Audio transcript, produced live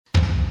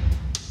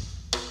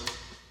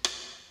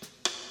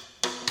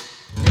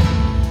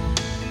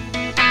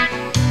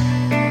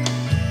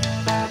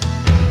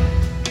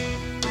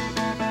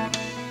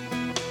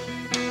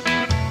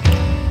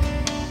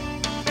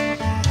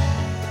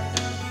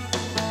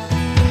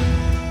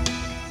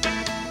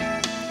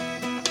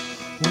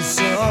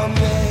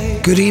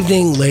Good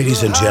evening,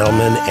 ladies and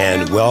gentlemen,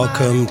 and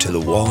welcome to the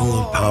Wall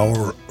of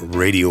Power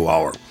Radio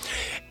Hour.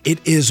 It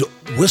is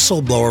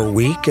Whistleblower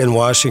Week in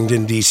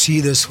Washington,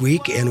 D.C. this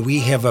week, and we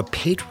have a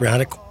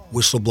patriotic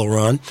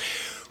whistleblower on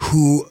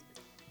who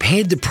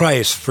paid the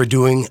price for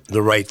doing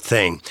the right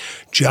thing.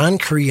 John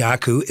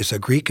Kiriakou is a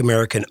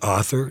Greek-American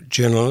author,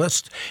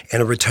 journalist,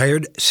 and a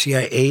retired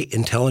CIA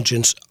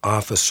intelligence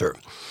officer.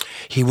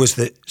 He was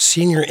the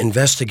senior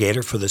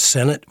investigator for the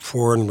Senate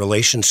Foreign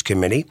Relations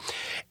Committee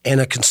and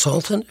a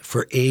consultant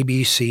for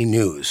ABC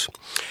News.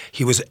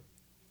 He was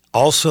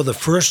also the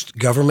first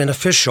government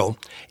official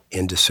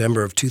in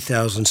December of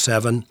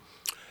 2007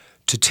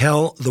 to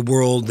tell the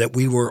world that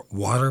we were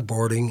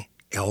waterboarding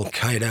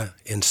Al-Qaeda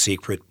in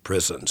secret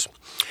prisons.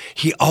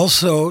 He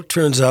also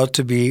turns out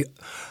to be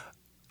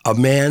a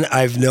man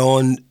I've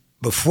known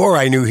before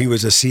I knew he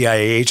was a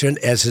CIA agent,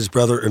 as his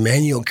brother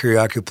Emmanuel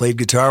Kiriakou played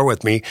guitar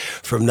with me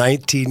from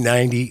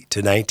 1990 to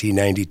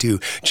 1992.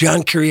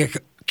 John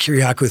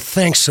Kiriakou,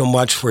 thanks so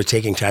much for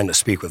taking time to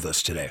speak with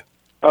us today.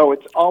 Oh,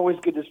 it's always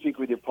good to speak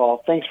with you,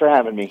 Paul. Thanks for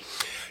having me.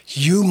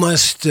 You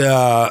must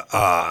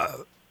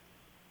have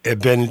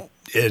been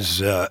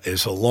as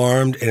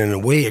alarmed and in a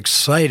way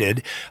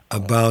excited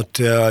about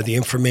the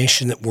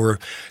information that we're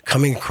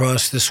coming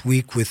across this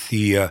week with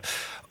the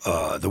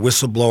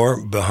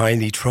whistleblower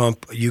behind the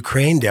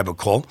Trump-Ukraine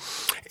debacle,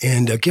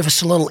 and give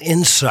us a little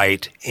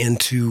insight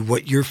into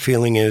what your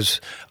feeling is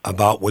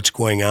about what's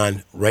going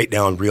on right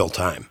now in real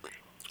time.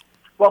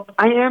 Well,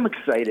 I am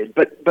excited,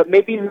 but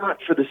maybe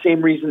not for the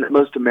same reason that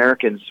most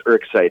Americans are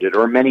excited,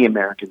 or many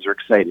Americans are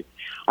excited.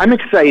 I'm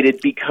excited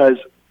because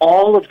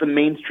all of the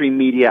mainstream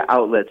media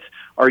outlets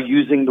are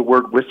using the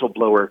word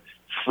whistleblower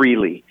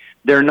freely.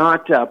 They're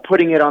not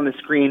putting it on the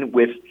screen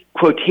with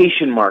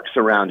quotation marks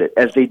around it,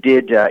 as they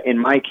did in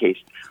my case.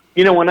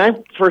 You know, when I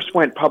first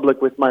went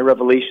public with my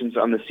revelations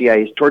on the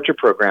CIA's torture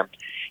program,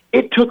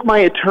 it took my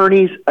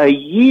attorneys a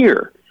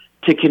year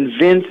to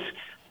convince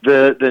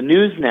the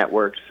news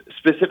networks,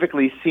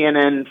 specifically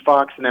CNN,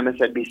 Fox, and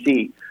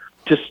MSNBC,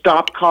 to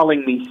stop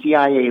calling me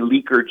CIA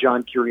leaker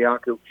John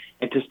Kiriakou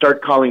and to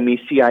start calling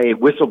me CIA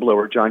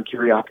whistleblower John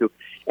Kiriakou.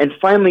 And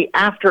finally,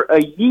 after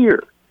a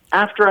year,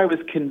 after I was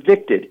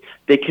convicted,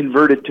 they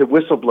converted to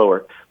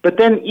whistleblower. But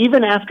then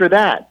even after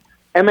that,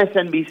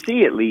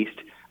 MSNBC at least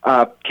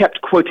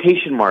kept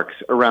quotation marks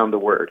around the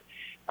word.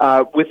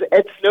 With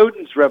Ed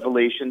Snowden's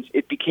revelations,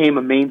 it became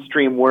a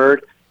mainstream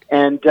word.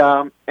 And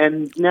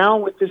now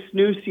with this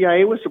new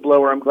CIA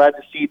whistleblower, I'm glad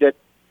to see that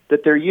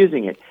they're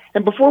using it.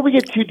 And before we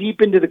get too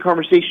deep into the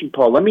conversation,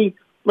 Paul, let me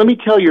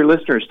tell your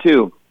listeners,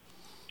 too,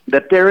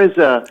 that there is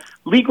a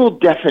legal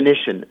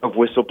definition of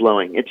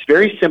whistleblowing. It's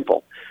very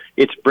simple.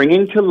 It's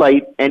bringing to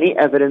light any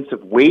evidence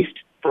of waste,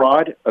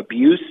 fraud,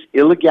 abuse,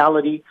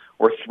 illegality,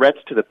 or threats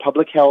to the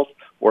public health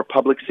or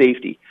public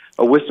safety.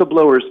 A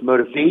whistleblower's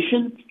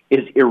motivation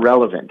is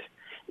irrelevant.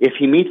 If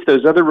he meets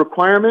those other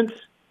requirements,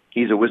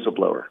 he's a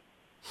whistleblower.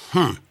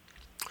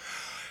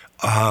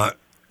 Well,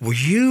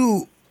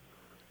 you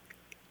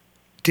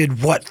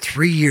did what,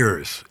 3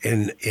 years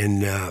in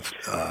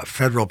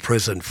federal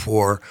prison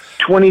for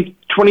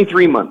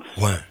 23 months.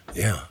 What?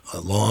 Yeah,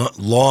 a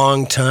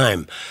long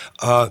time.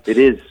 It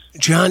is.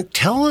 John,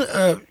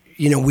 tell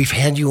we've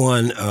had you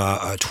on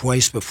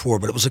twice before,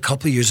 but it was a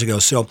couple of years ago.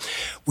 So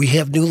we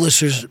have new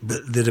listeners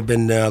that have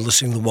been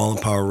listening to the Wall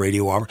of Power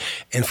Radio Hour.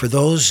 And for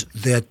those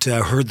that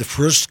heard the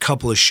first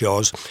couple of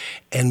shows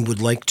and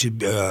would like to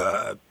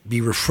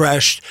be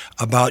refreshed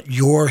about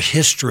your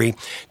history,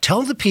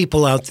 tell the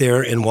people out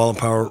there in Wall of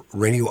Power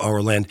Radio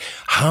Hour land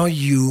how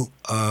you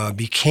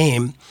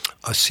became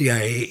a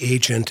CIA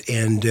agent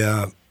and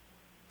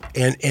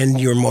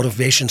your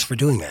motivations for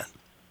doing that.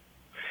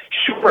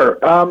 Sure.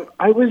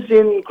 I was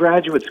in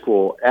graduate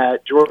school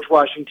at George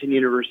Washington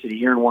University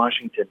here in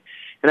Washington,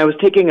 and I was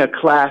taking a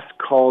class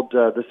called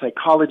The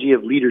Psychology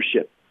of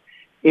Leadership,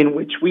 in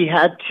which we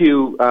had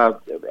to,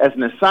 as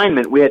an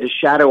assignment, we had to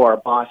shadow our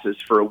bosses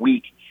for a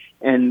week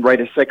and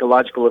write a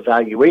psychological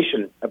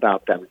evaluation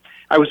about them.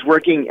 I was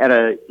working at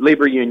a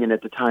labor union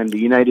at the time, the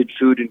United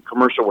Food and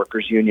Commercial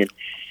Workers Union,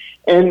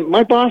 and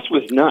my boss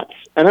was nuts,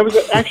 and I was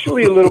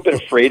actually a little bit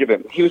afraid of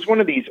him. He was one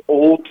of these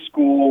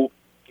old-school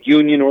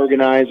union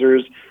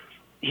organizers.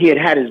 He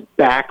had his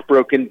back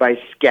broken by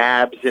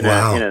scabs in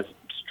a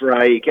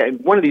strike.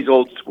 One of these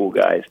old school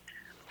guys.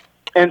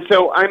 And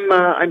so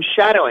I'm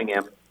shadowing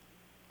him.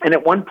 And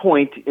at one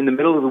point in the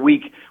middle of the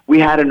week, we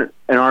had an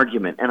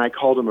argument, and I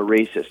called him a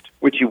racist,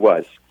 which he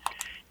was.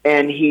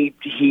 And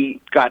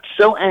he got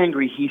so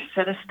angry, he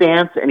set a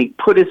stance and he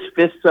put his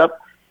fists up.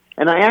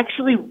 And I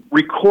actually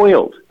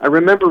recoiled. I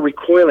remember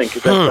recoiling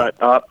because I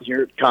thought,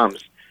 here it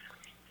comes.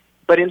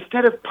 But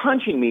instead of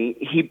punching me,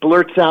 he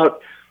blurts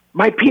out,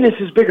 "My penis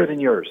is bigger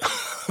than yours."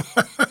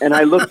 And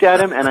I looked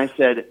at him and I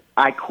said,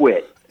 "I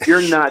quit.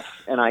 You're nuts,"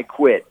 and I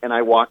quit. And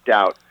I walked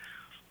out.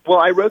 Well,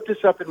 I wrote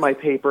this up in my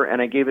paper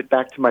and I gave it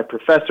back to my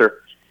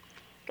professor.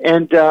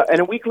 And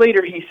a week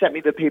later, he sent me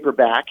the paper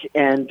back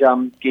and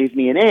gave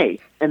me an A,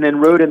 and then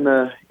wrote in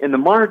the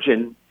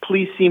margin,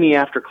 "Please see me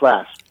after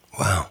class."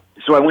 Wow.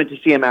 So I went to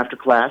see him after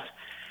class.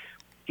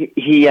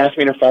 he asked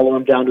me to follow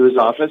him down to his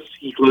office.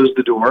 He closed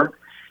the door,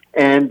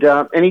 and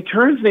he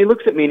turns and he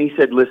looks at me and he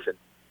said, "Listen,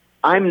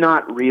 I'm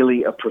not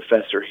really a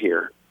professor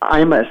here.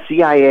 I'm a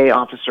CIA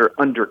officer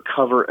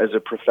undercover as a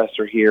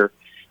professor here.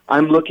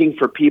 I'm looking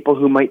for people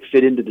who might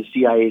fit into the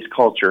CIA's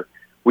culture.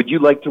 Would you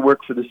like to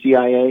work for the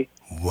CIA?"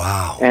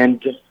 Wow.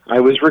 And I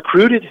was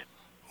recruited.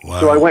 Wow.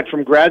 So I went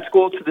from grad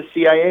school to the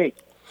CIA.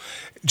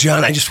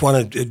 John, I just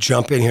want to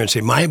jump in here and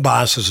say my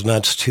boss is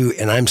nuts too,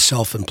 and I'm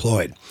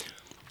self-employed.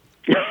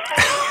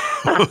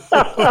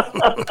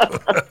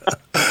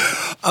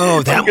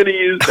 I'm going to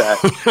use that.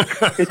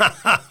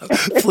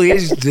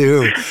 Please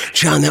do.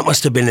 John, that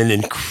must have been an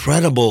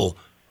incredible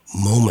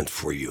moment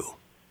for you.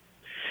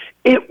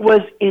 It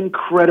was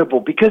incredible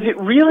because it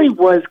really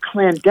was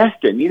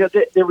clandestine. You know,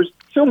 there was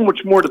so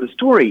much more to the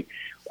story.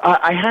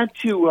 I had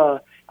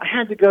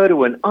to go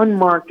to an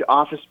unmarked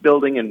office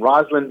building in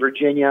Roslyn,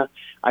 Virginia.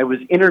 I was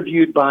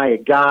interviewed by a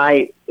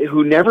guy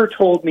who never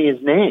told me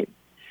his name.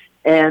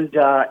 And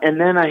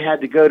then I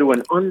had to go to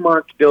an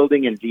unmarked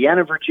building in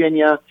Vienna,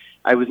 Virginia.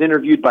 I was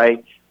interviewed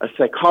by a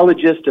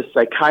psychologist, a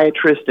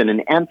psychiatrist, and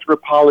an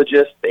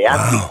anthropologist. They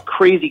asked me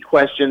crazy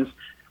questions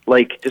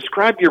like,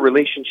 describe your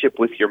relationship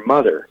with your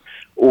mother,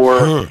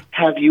 or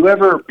have you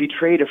ever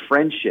betrayed a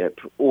friendship,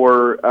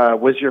 or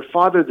was your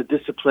father the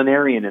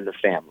disciplinarian in the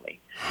family?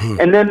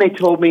 And then they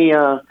told me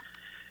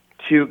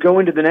to go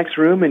into the next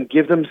room and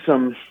give them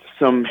some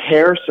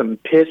hair, some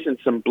piss, and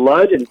some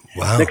blood, and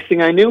next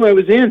thing I knew, I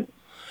was in.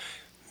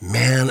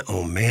 Man,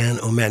 oh man,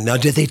 oh man. Now,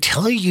 did they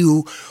tell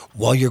you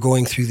while you're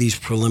going through these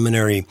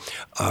preliminary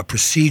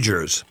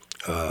procedures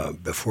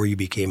before you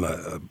became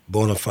a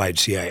bona fide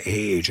CIA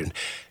agent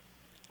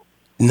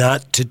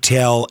not to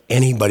tell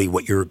anybody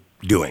what you're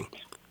doing?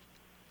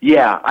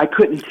 Yeah, I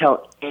couldn't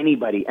tell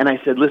anybody. And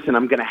I said, listen,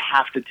 I'm going to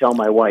have to tell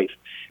my wife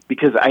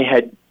because I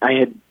had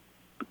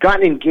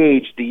gotten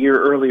engaged the year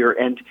earlier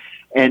and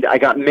I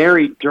got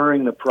married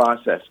during the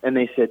process, and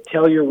they said,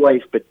 tell your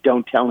wife, but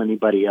don't tell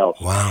anybody else.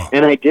 Wow.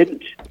 And I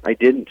didn't.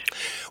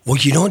 Well,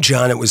 you know,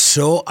 John,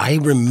 I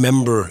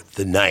remember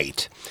the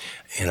night,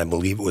 and I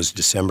believe it was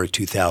December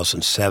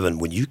 2007,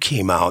 when you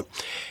came out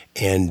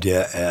and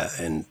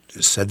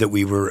said that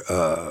we were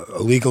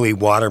illegally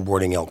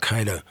waterboarding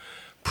Al-Qaeda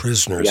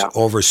prisoners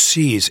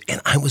overseas.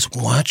 And I was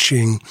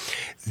watching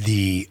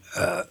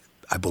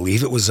I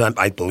believe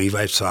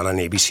I saw it on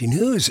ABC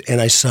News, and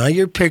I saw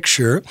your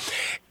picture,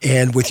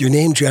 and with your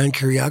name, John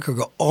Kiriakou, I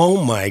go,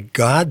 oh my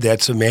God,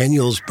 that's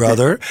Emmanuel's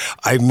brother.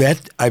 I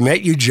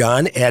met you,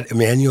 John, at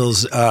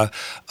Emmanuel's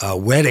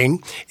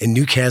wedding in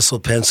Newcastle,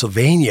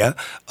 Pennsylvania,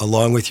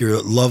 along with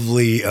your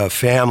lovely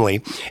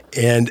family,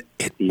 and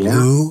it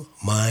blew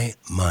my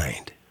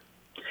mind.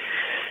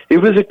 It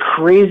was a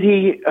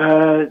crazy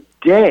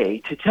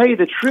day. To tell you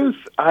the truth,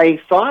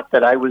 I thought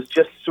that I was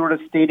just sort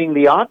of stating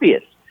the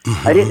obvious.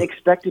 Mm-hmm. I didn't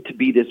expect it to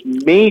be this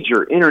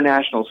major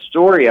international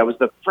story. I was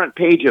the front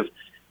page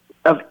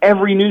of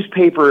every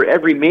newspaper,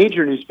 every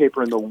major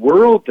newspaper in the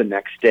world the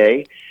next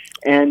day,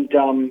 and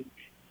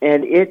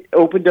it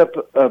opened up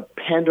a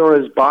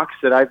Pandora's box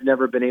that I've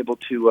never been able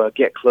to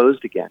get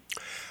closed again.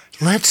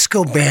 Let's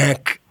go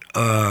back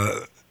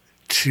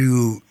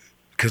to,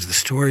 because the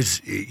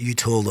stories you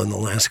told on the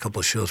last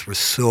couple of shows were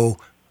so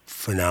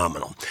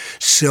phenomenal.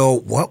 So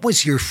what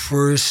was your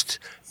first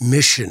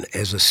mission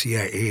as a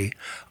CIA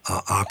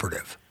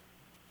operative?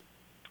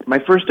 My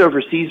first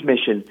overseas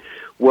mission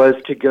was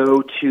to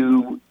go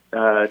to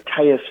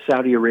Taif,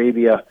 Saudi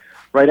Arabia,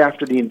 right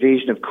after the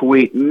invasion of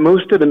Kuwait.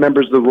 Most of the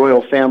members of the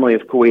royal family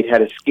of Kuwait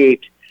had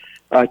escaped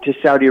to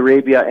Saudi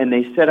Arabia, and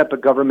they set up a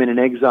government in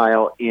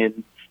exile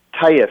in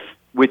Taif,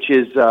 which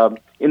is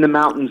in the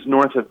mountains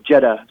north of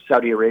Jeddah,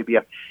 Saudi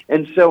Arabia.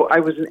 And so I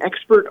was an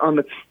expert on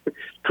the,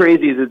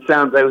 crazy as it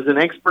sounds, I was an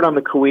expert on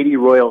the Kuwaiti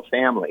royal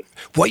family.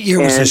 What year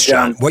was this,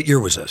 John? What year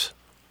was this?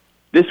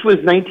 This was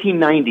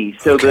 1990.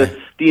 So the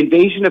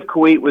invasion of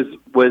Kuwait was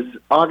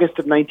August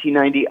of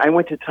 1990. I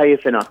went to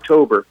Taif in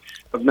October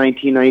of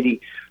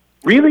 1990,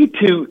 really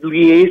to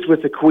liaise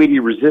with the Kuwaiti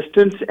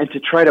resistance and to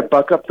try to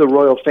buck up the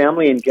royal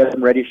family and get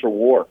them ready for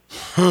war.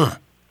 Huh.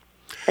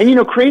 And, you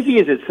know, crazy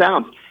as it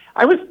sounds,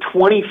 I was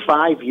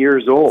 25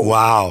 years old.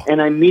 Wow. And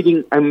I'm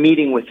meeting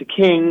with the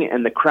king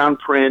and the crown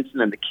prince,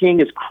 and then the king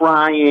is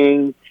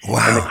crying.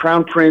 Wow. And the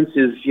crown prince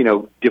is, you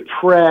know,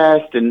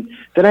 depressed. And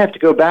then I have to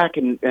go back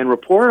and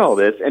report all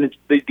this. And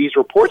these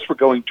reports were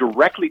going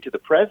directly to the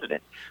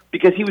president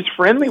because he was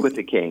friendly with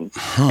the king.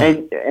 Huh.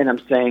 And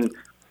I'm saying,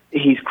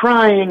 he's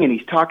crying and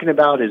he's talking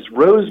about his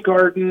rose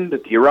garden,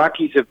 that the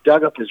Iraqis have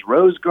dug up his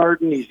rose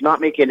garden. He's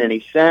not making any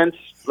sense.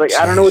 Like,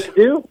 I don't know what to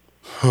do.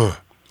 Huh.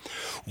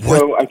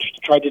 So I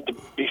tried to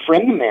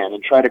befriend the man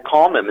and try to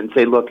calm him and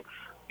say, look,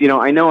 you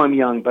know I'm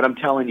young, but I'm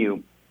telling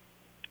you,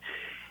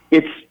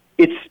 it's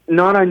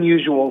not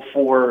unusual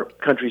for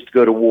countries to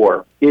go to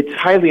war. It's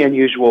highly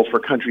unusual for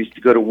countries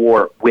to go to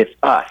war with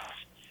us.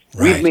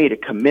 Right. We've made a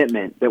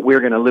commitment that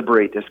we're going to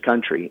liberate this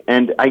country.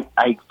 And I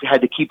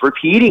had to keep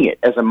repeating it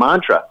as a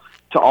mantra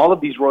to all of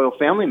these royal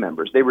family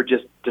members. They were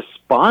just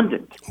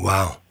despondent.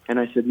 Wow. And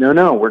I said,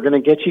 no, we're going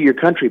to get you your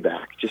country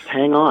back. Just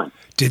hang on.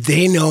 Did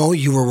they know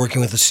you were working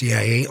with the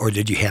CIA, or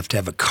did you have to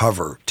have a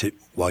cover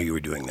while you were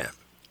doing that?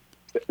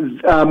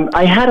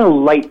 I had a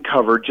light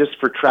cover just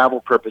for travel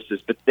purposes,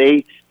 but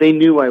they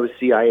knew I was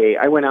CIA.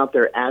 I went out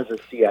there as a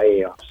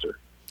CIA officer.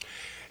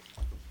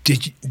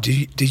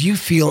 Did you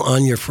feel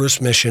on your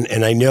first mission,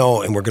 and I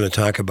know, and we're going to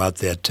talk about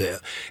that,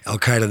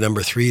 Al-Qaeda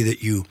number 3,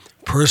 that you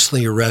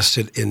personally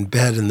arrested in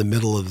bed in the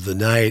middle of the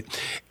night,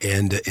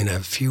 and in a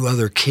few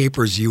other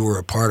capers you were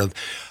a part of.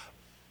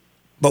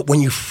 But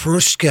when you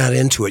first got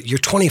into it, you're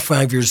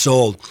 25 years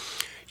old,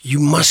 you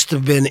must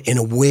have been, in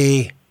a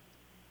way,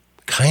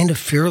 kind of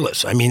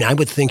fearless. I mean, I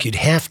would think you'd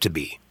have to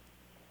be.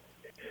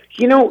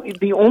 You know,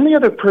 the only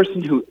other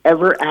person who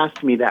ever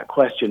asked me that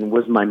question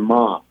was my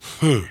mom.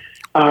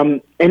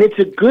 And it's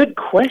a good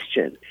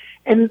question.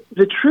 And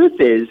the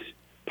truth is,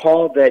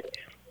 Paul, that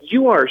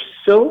you are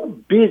so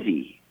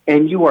busy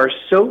and you are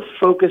so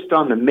focused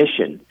on the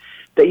mission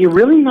that you're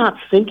really not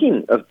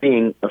thinking of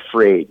being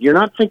afraid. You're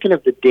not thinking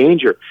of the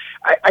danger.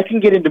 I can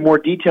get into more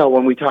detail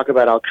when we talk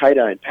about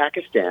Al-Qaeda in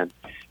Pakistan.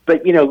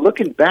 But, you know,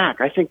 looking back,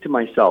 I think to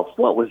myself,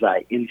 what was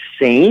I,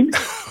 insane?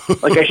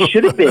 Like, I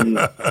should have been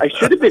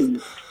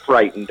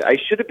frightened. I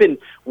should have been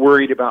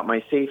worried about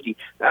my safety.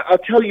 I'll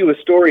tell you a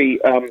story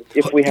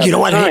if we have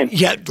time.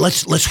 Yeah,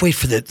 let's wait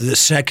for the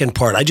second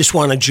part. I just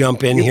want to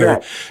jump in here,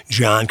 bet.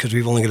 John, because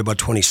we've only got about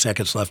 20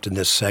 seconds left in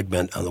this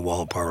segment on the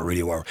Wall of Power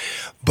Radio Hour.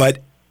 But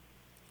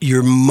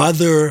your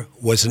mother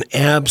was an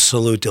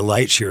absolute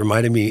delight. She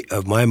reminded me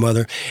of my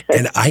mother.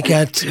 And I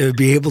got to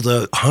be able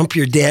to hump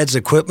your dad's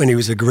equipment. He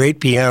was a great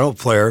piano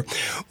player.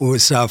 It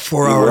was a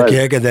 4-hour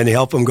gig, and then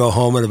help him go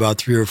home at about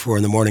 3 or 4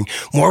 in the morning.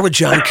 More with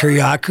John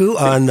Kiriakou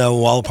on the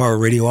Wall of Power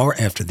Radio Hour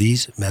after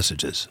these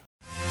messages.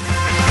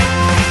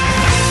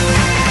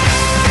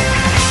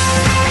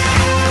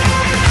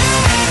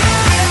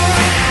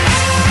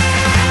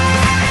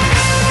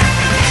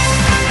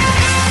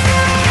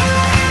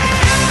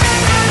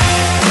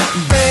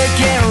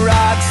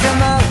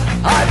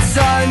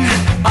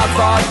 I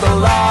fought the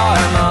law,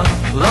 and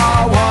the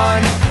law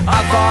won. I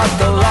fought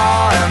the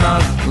law, and the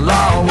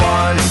law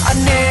won. I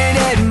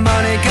needed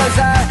money 'cause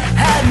I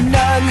had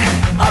none.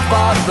 I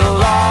fought the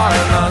law,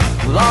 and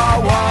the law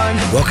won.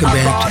 Welcome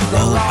back to the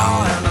Wall of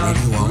Power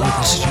Radio Hour.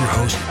 This is your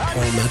host,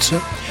 Paul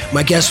Metza.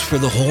 My guest for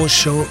the whole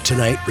show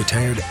tonight,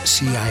 retired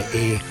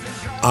CIA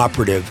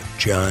operative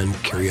John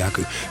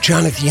Kiriakou.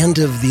 John, at the end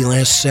of the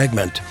last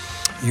segment,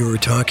 you were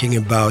talking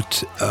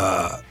about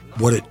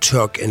what it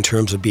took in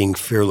terms of being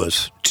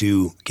fearless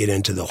to get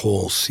into the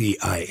whole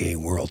CIA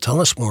world.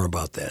 Tell us more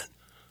about that.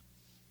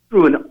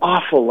 Through an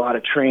awful lot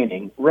of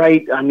training,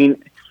 right? I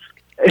mean,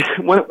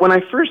 when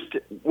I first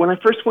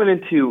went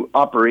into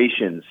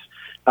operations,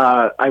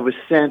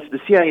 the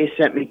CIA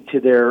sent me to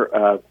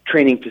their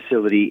training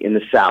facility in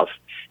the South.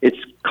 It's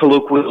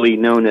colloquially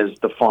known as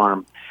the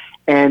farm.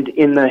 And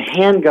in the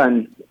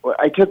handgun,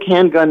 I took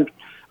handgun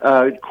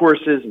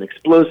courses and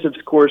explosives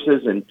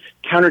courses and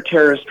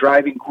counter-terrorist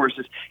driving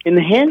courses. In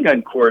the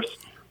handgun course,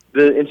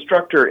 the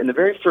instructor, in the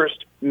very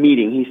first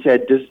meeting, he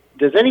said,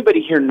 does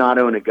anybody here not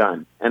own a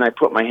gun? And I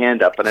put my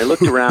hand up, and I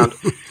looked around,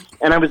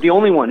 and I was the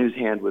only one whose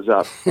hand was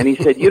up. And he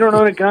said, you don't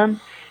own a gun?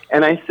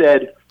 And I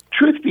said,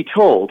 truth be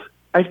told,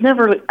 I've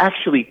never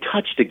actually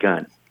touched a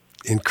gun.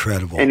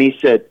 Incredible. And he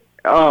said,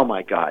 oh,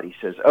 my God. He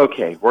says,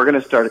 okay, we're going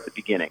to start at the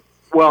beginning.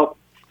 Well,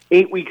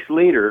 8 weeks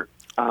later,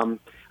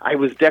 I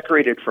was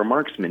decorated for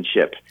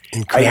marksmanship.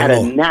 Incredible. I had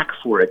a knack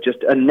for it,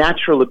 just a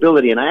natural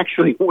ability, and I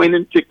actually went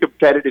into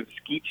competitive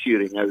skeet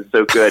shooting. I was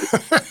so good.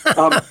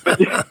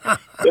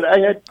 But I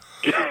had...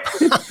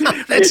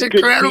 That's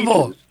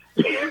incredible.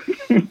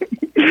 I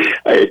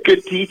had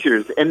good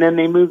teachers, and then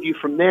they moved you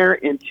from there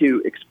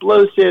into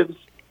explosives,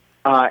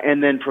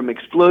 and then from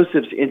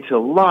explosives into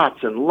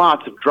lots and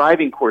lots of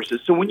driving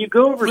courses. So when you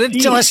go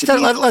overseas...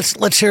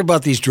 Let's hear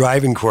about these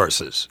driving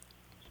courses.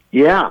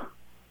 Yeah.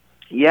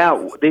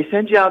 Yeah, they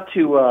send you out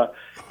to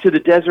the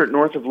desert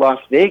north of Las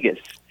Vegas,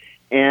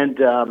 and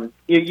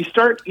you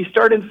start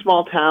in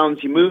small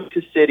towns, you move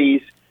to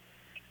cities,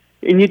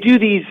 and you do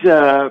these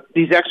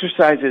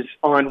exercises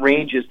on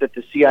ranges that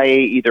the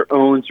CIA either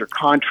owns or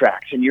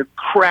contracts, and you're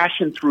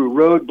crashing through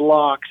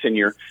roadblocks, and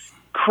you're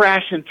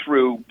crashing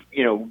through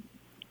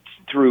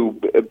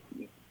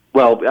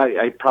well,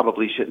 I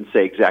probably shouldn't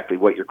say exactly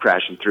what you're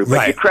crashing through,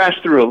 but you crash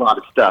through a lot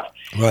of stuff,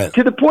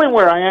 to the point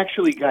where I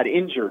actually got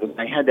injured and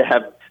I had to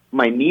have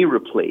my knee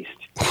replaced.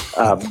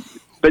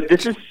 But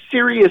this is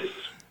serious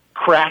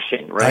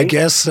crashing, right? I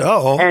guess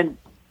so. And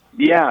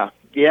yeah,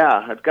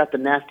 I've got the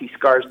nasty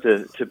scars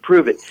to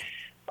prove it.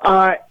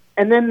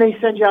 And then they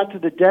send you out to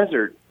the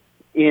desert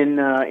in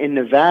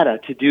Nevada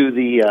to do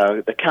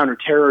the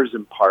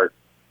counterterrorism part.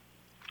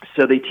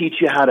 So they teach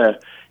you how to,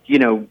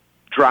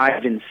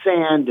 drive in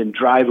sand and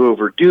drive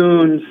over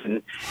dunes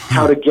and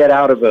how to get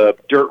out of a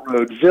dirt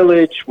road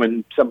village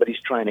when somebody's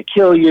trying to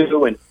kill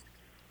you. And,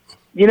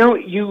 you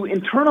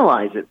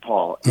internalize it,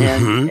 Paul,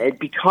 and it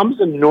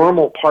becomes a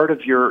normal part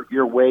of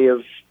your way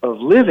of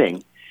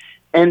living.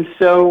 And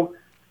so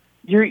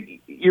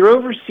you're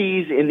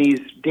overseas in these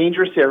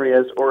dangerous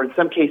areas, or in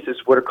some cases,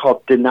 what are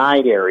called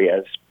denied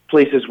areas,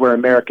 places where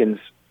Americans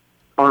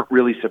aren't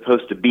really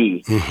supposed to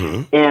be,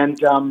 and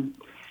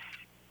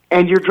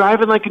you're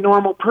driving like a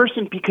normal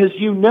person because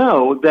you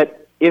know that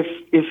if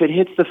it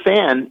hits the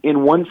fan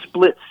in one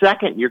split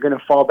second, you're going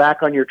to fall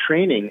back on your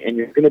training and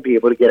you're going to be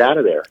able to get out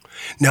of there.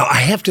 Now, I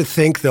have to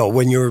think, though,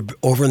 when you're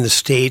over in the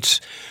States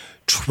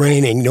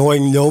training,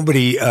 knowing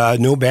nobody,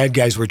 no bad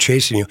guys were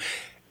chasing you,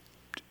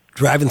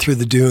 driving through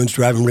the dunes,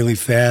 driving really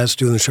fast,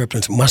 doing the sharp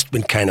turns, must have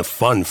been kind of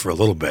fun for a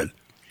little bit.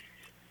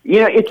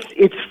 Yeah,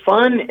 it's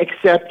fun,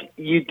 except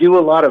you do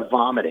a lot of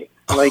vomiting.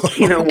 Like,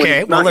 when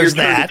it's not your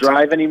turn to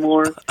drive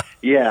anymore.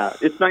 Yeah,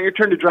 it's not your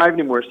turn to drive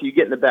anymore, so you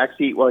get in the back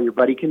seat while your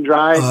buddy can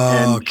drive,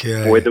 and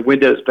boy, the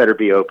windows better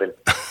be open.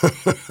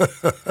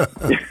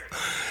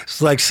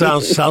 It's like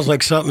sounds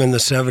like something in the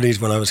 70s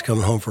when I was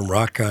coming home from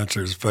rock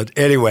concerts. But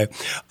anyway,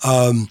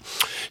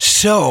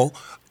 so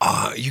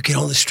you get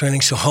all this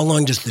training. So how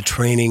long does the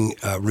training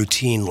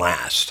routine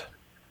last?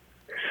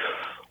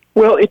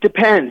 Well, it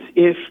depends.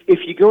 If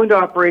you go into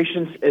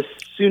operations as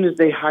soon as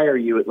they hire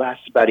you, it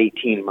lasts about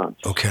 18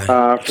 months. Okay,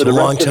 for the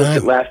rest of us,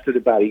 it lasted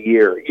about a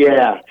year.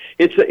 Yeah,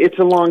 it's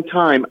a long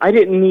time. I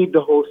didn't need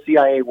the whole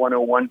CIA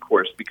 101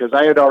 course because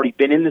I had already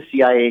been in the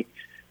CIA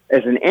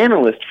as an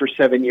analyst for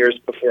 7 years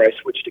before I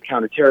switched to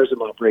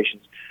counterterrorism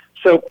operations.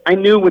 So I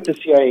knew what the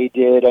CIA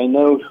did. I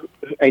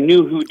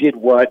knew who did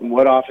what and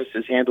what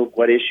offices handled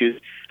what issues.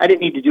 I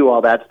didn't need to do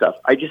all that stuff.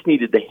 I just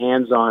needed the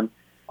hands-on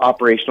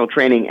operational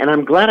training. And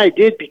I'm glad I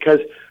did because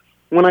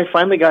when I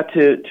finally got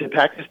to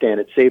Pakistan,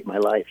 it saved my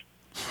life.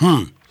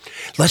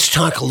 Let's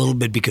talk a little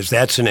bit because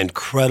that's an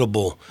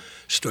incredible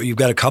story. You've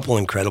got a couple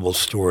incredible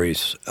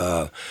stories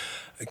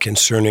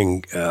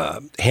concerning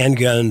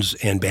handguns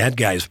and bad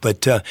guys.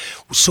 But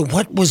so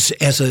what was,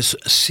 as a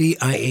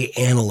CIA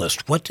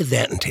analyst, what did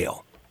that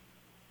entail?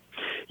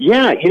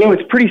 Yeah,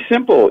 it's pretty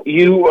simple.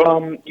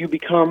 You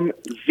become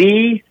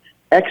the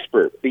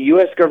expert, the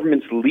U.S.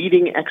 government's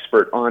leading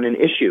expert on an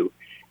issue.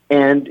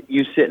 And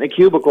you sit in a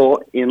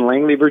cubicle in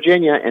Langley,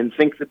 Virginia, and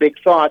think the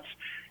big thoughts,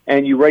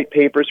 and you write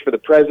papers for the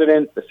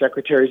president, the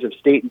secretaries of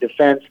state and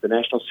defense, the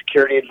national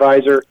security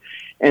advisor,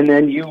 and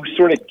then you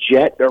sort of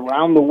jet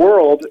around the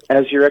world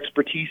as your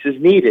expertise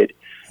is needed.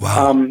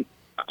 Wow.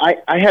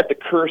 I had the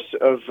curse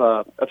of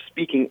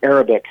speaking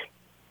Arabic,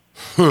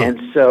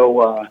 and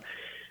so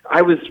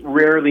I was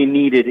rarely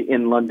needed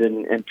in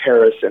London and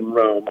Paris and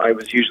Rome. I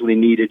was usually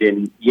needed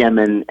in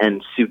Yemen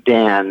and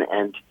Sudan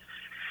and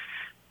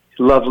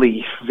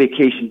lovely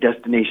vacation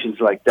destinations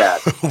like that.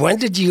 When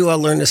did you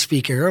learn to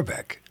speak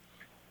Arabic?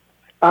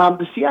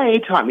 The CIA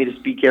taught me to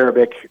speak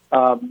Arabic.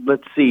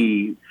 Let's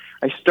see.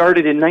 I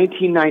started in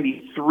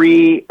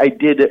 1993. I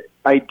did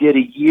a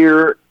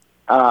year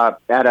at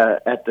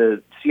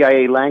the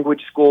CIA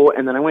language school,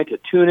 and then I went to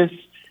Tunis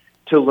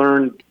to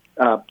learn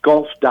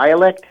Gulf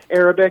dialect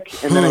Arabic,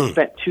 and then I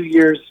spent 2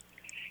 years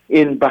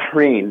in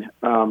Bahrain.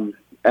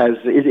 As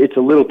it's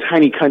a little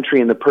tiny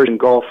country in the Persian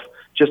Gulf,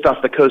 just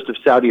off the coast of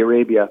Saudi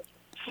Arabia.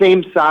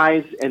 Same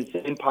size and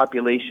same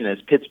population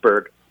as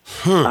Pittsburgh.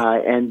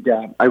 And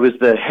I was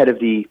the head of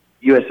the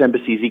U.S.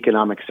 Embassy's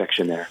economic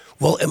section there.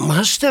 Well, it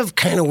must have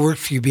kind of worked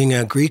for you being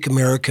a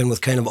Greek-American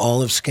with kind of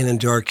olive skin and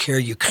dark hair.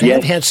 You kind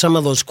of had some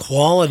of those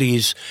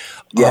qualities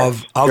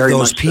of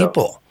those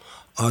people.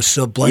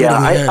 So blending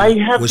in I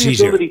have was the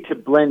easier. ability to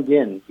blend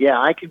in. Yeah,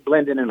 I could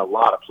blend in a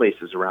lot of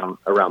places around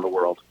the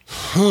world.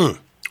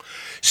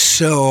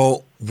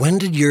 So when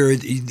did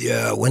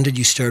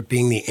you start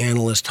being the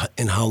analyst,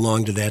 and how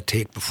long did that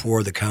take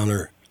before the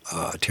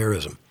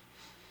counter-terrorism?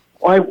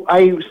 Well,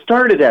 I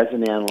started as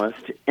an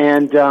analyst,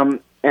 and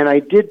I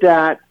did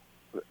that.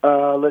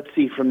 Let's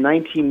see, from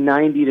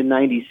 1990 to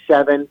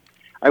 97.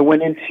 I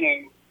went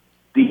into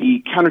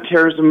the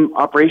counterterrorism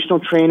operational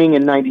training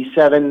in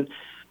 97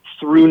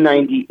 through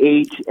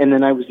 98, and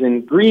then I was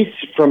in Greece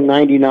from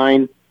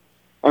 98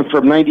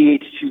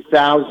 to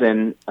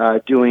 2000,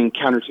 doing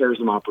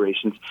counterterrorism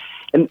operations,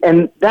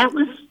 and that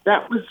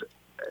was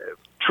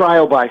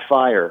trial by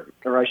fire,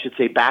 or I should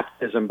say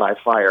baptism by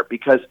fire,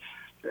 because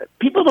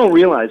people don't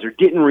realize or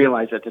didn't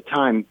realize at the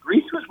time,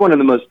 Greece was one of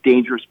the most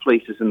dangerous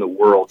places in the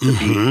world to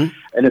be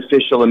an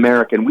official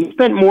American. We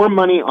spent more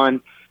money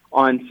on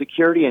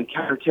security and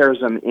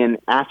counterterrorism in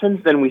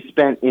Athens than we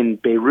spent in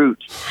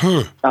Beirut.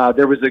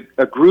 There was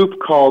a group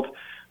called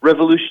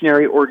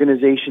Revolutionary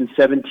Organization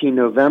 17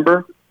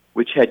 November,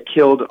 which had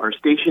killed our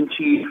station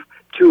chief,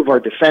 2 of our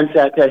defense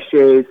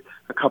attachés,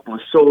 a couple of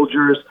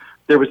soldiers.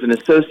 There was an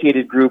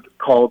associated group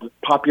called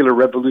Popular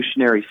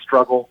Revolutionary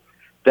Struggle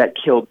that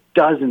killed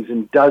dozens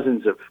and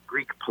dozens of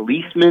Greek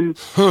policemen,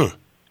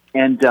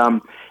 and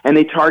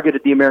they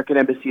targeted the American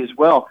embassy as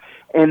well.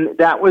 And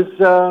that was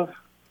the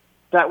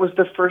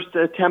first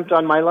attempt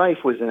on my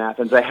life was in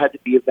Athens. I had to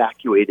be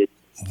evacuated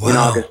in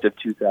August of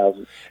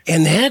 2000.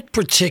 And that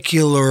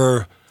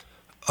particular,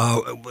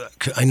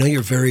 I know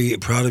you're very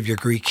proud of your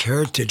Greek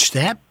heritage.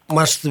 That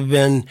must have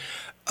been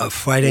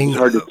fighting. It's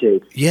hard to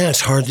take. Yeah,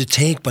 it's hard to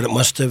take, but it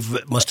must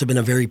have been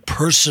a very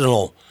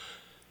personal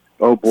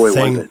Oh, boy,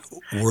 thing.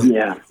 was it.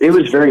 Yeah, it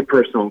was very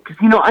personal. Because,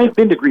 I've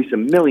been to Greece a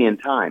million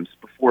times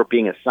before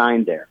being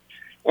assigned there.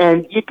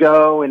 And you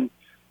go, and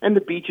the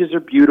beaches are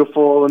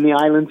beautiful, and the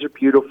islands are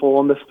beautiful,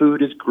 and the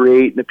food is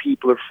great, and the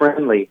people are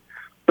friendly.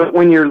 But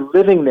when you're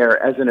living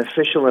there as an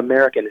official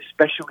American,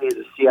 especially as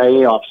a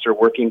CIA officer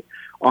working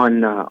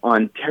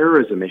on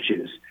terrorism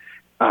issues,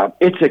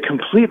 it's a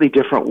completely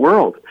different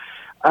world.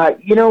 I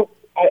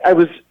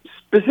was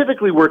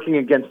specifically working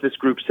against this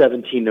group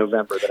 17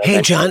 November.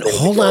 Hey, John,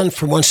 hold on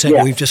for 1 second.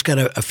 Yeah. We've just got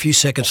a few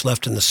seconds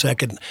left in the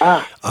second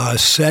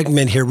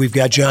segment here. We've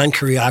got John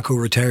Kiriakou,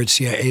 retired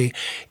CIA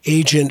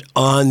agent,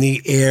 on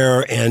the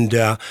air, and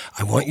I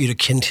want you to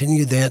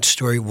continue that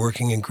story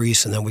working in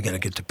Greece, and then we got to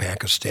get to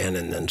Pakistan,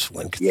 and then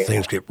when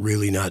things get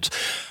really nuts.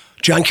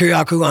 John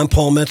Kiriakou, I'm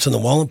Paul Metz on the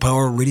Wall of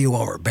Power Radio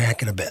Hour.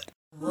 Back in a bit.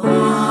 Wall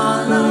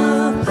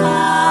of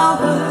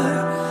Power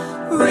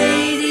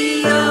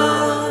Radio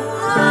Hour.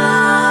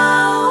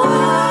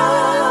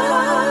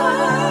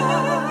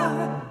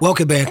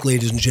 Welcome back,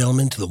 ladies and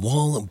gentlemen, to the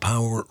Wall of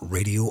Power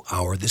Radio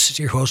Hour. This is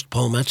your host,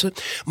 Paul Metz.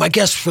 My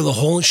guest for the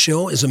whole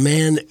show is a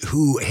man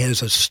who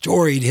has a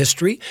storied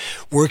history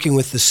working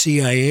with the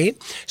CIA,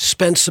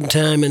 spent some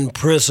time in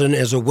prison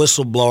as a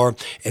whistleblower,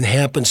 and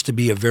happens to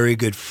be a very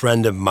good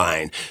friend of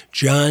mine.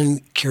 John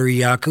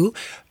Kiriakou.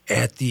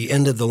 At the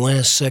end of the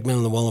last segment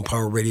of the Wall of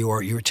Power Radio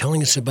Hour, you were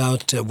telling us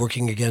about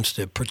working against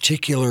a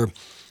particular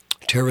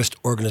terrorist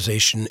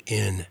organization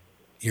in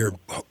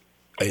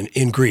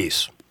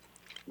Greece.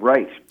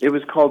 Right. It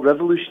was called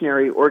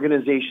Revolutionary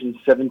Organization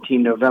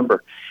 17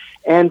 November.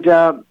 And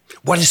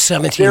what is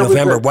 17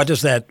 November? What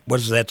does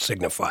that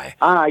signify?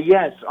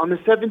 Yes. On the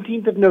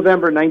 17th of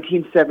November,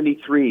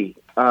 1973,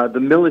 the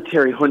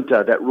military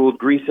junta that ruled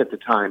Greece at the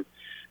time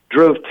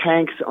drove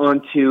tanks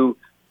onto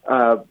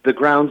the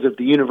grounds of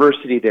the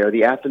university there,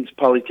 the Athens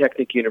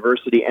Polytechnic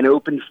University, and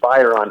opened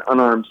fire on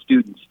unarmed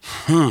students.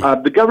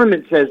 The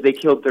government says they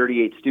killed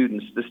 38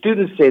 students. The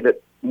students say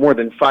that more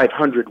than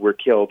 500 were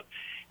killed.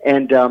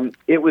 And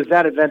it was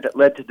that event that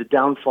led to the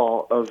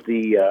downfall of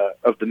the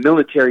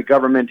military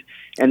government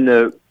and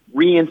the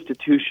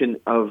reinstitution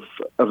of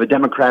a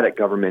democratic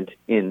government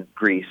in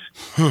Greece.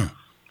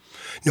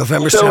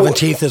 November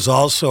 17th is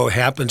also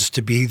happens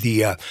to be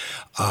the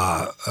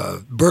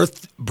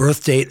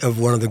birth date of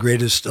one of the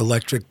greatest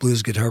electric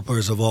blues guitar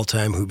players of all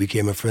time, who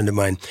became a friend of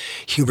mine,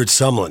 Hubert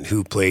Sumlin,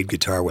 who played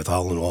guitar with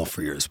Hall & Wall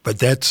for years. But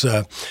that's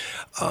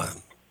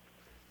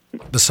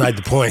beside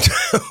the point.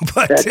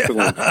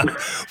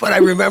 But I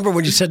remember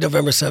when you said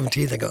November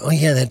 17th, I go, oh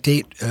yeah, that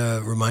date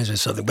reminds me of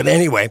something. But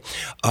anyway,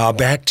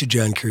 back to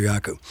John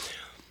Kiriakou.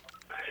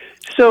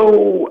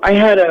 So I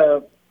had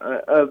a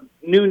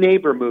new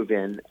neighbor move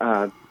in,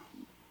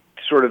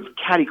 sort of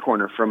catty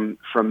corner from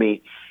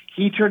me.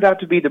 He turned out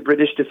to be the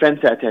British Defense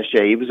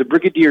Attaché. He was a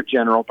brigadier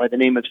general by the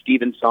name of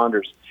Stephen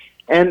Saunders.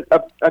 And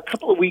a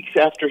couple of weeks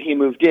after he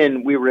moved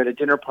in, we were at a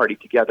dinner party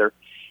together,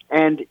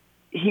 and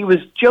he was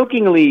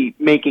jokingly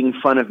making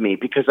fun of me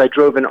because I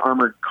drove an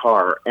armored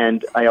car,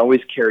 and I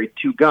always carried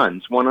two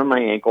guns, one on my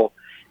ankle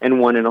and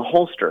one in a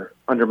holster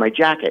under my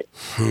jacket.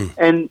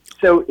 And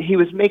so he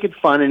was making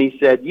fun, and he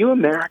said, "You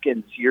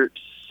Americans, you're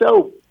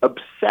so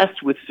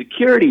obsessed with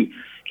security."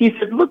 He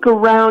said, "Look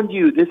around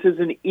you. This is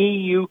an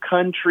EU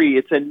country.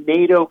 It's a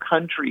NATO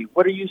country.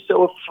 What are you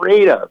so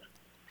afraid of?"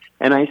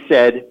 And I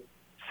said,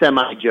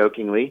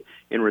 semi-jokingly,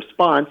 in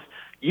response,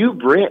 "You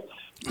Brits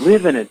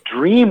live in a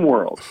dream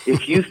world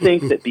if you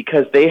think that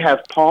because they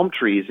have palm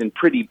trees and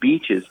pretty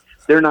beaches,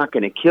 they're not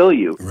going to kill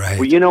you. Right.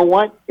 Well, you know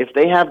what? If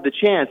they have the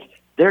chance,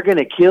 they're going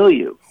to kill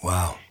you."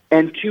 Wow.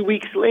 And 2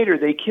 weeks later,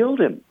 they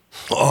killed him.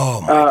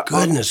 Oh, my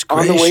goodness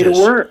on gracious. the way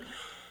to work.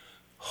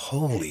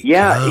 Holy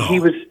cow. He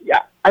was.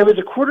 Yeah, I was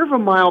a quarter of a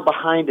mile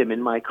behind him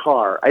in my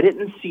car. I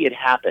didn't see it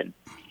happen,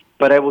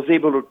 but I was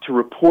able to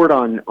report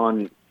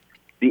on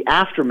the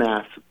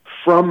aftermath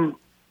from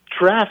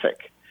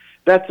traffic.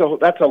 That's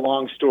a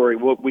long story.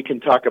 We can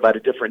talk about a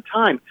different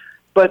time.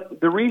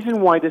 But the reason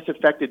why this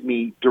affected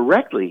me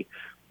directly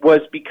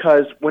was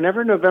because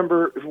whenever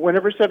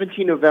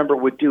 17 November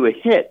would do a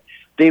hit,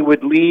 they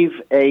would leave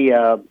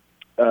a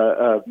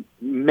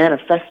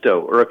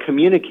manifesto or a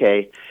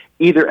communique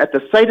either at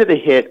the site of the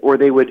hit, or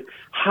they would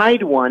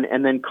hide one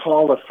and then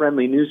call a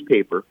friendly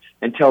newspaper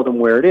and tell them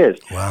where it is.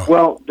 Wow.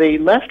 Well, they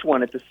left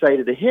one at the site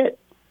of the hit,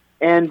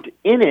 and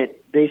in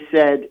it they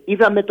said,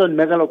 "Είδαμε τον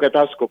μεγάλο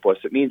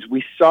κατάσκοπος." It means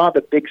we saw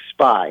the big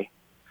spy,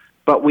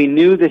 but we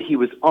knew that he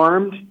was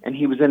armed and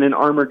he was in an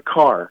armored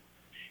car,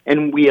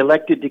 and we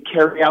elected to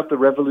carry out the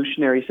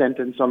revolutionary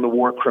sentence on the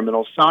war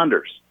criminal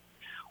Saunders.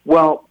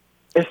 Well,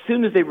 as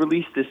soon as they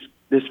released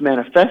this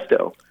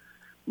manifesto,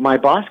 my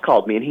boss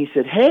called me and he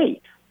said,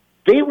 "Hey,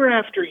 they were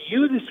after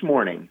you this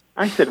morning."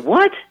 I said,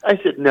 "What?" I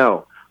said,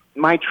 "No,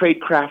 my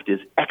tradecraft is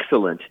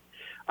excellent."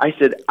 I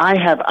said, "I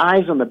have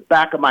eyes on the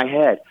back of my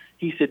head."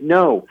 He said,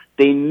 "No,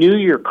 they knew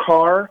your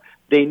car.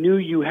 They knew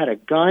you had a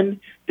gun.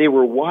 They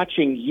were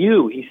watching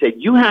you." He said,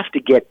 "You have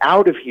to get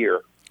out of here."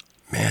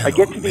 Man, I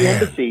get to the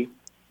embassy,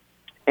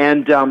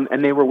 and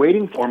they were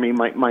waiting for me.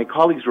 My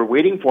colleagues were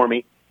waiting for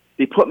me.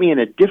 They put me in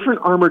a different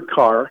armored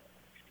car,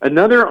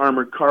 Another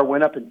armored car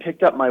went up and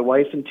picked up my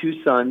wife and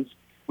 2 sons.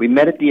 We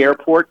met at the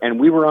airport, and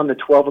we were on the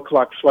 12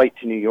 o'clock flight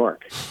to New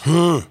York.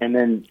 And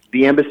then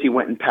the embassy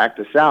went and packed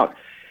us out.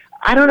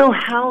 I don't know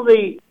how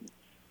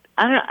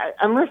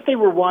unless they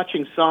were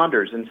watching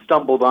Saunders and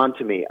stumbled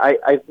onto me,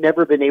 I've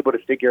never been able to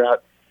figure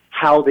out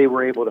how they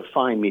were able to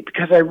find me,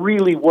 because I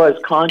really was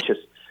conscious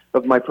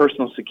of my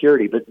personal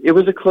security. But it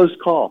was a close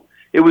call.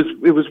 It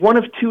was one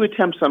of 2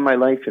 attempts on my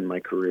life in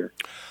my career.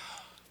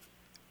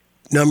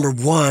 Number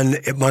one,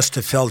 it must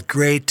have felt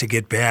great to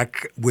get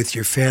back with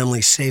your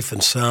family safe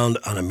and sound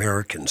on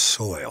American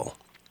soil.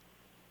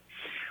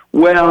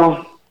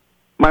 Well,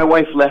 my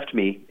wife left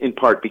me in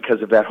part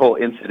because of that whole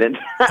incident.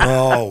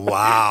 Oh,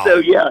 wow. So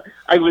yeah,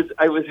 I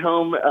was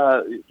home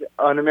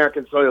on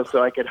American soil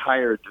so I could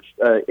hire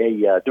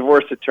a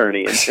divorce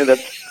attorney, and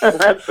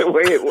that's the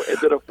way it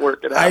ended up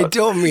working out. I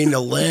don't mean to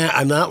laugh.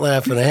 I'm not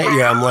laughing at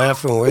you. I'm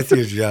laughing with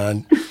you,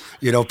 John.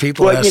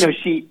 People ask...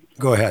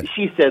 Go ahead.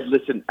 She said,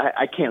 listen,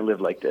 I can't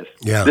live like this.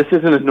 Yeah. This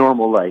isn't a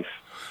normal life.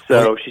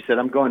 So she said,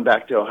 I'm going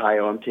back to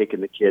Ohio. I'm taking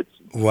the kids.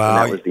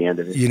 Wow. And that was the end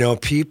of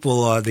it.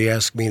 People, they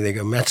ask me, they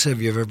go, Metz,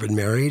 have you ever been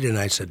married? And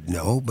I said,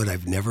 no, but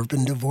I've never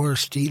been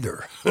divorced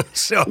either.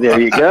 So there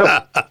you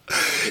go.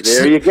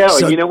 There you go.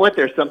 And you know what?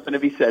 There's something to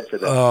be said for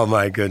that. Oh,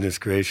 my goodness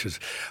gracious.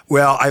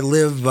 Well, I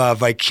live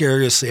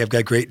vicariously. I've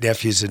got great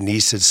nephews and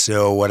nieces,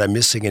 so what I'm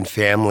missing in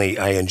family,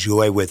 I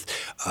enjoy with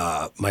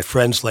my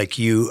friends like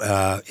you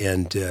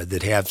and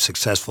that have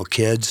successful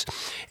kids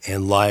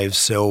and lives.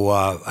 So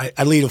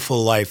I lead a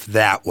full life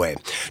that way.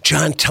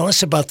 John, tell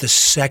us about the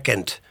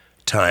second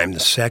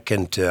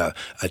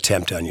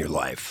attempt on your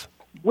life.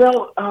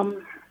 Well,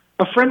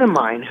 a friend of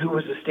mine who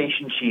was a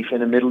station chief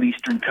in a Middle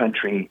Eastern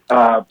country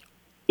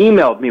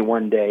emailed me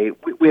one day.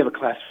 We have a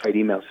classified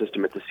email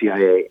system at the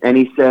CIA, and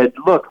he said,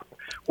 look,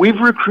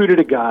 we've recruited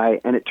a guy,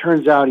 and it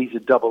turns out he's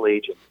a double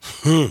agent,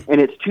 and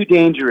it's too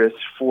dangerous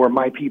for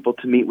my people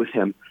to meet with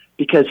him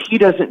because he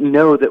doesn't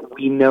know that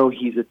we know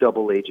he's a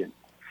double agent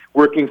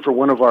working for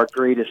one of our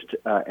greatest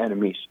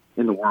enemies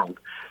in the world.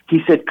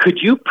 He said, could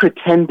you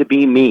pretend to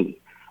be me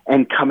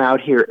and come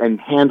out here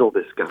and handle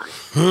this guy?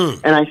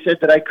 And I said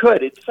that I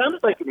could. It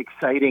sounded like an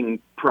exciting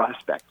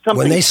prospect,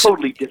 something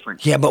totally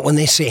different. Yeah, but when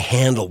they say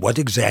handle, what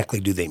exactly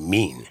do they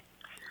mean?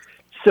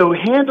 So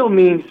handle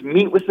means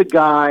meet with the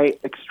guy,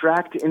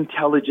 extract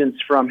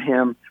intelligence from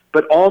him,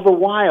 but all the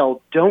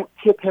while, don't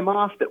tip him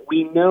off that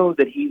we know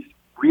that he's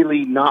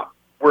really not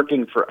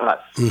working for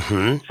us.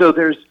 So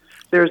there's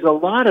a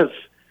lot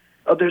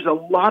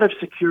of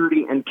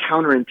security and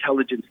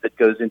counterintelligence that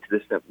goes into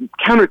this.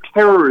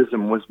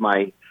 Counterterrorism was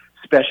my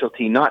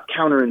specialty, not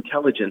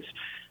counterintelligence.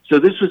 So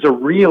this was a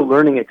real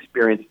learning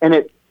experience, and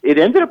it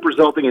ended up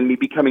resulting in me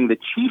becoming the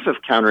chief of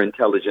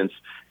counterintelligence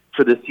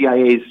for the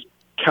CIA's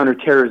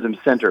Counterterrorism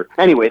Center.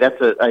 Anyway,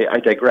 I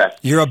digress.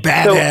 You're a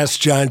badass,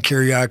 John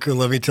Kiriakou.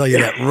 Let me tell you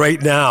that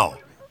right now.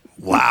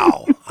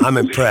 Wow, I'm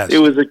impressed. It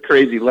was a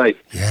crazy life.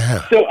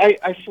 Yeah. So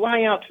I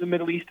fly out to the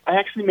Middle East. I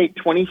actually made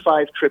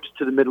 25 trips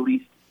to the Middle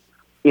East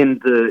in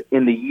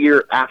the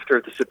year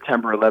after the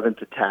September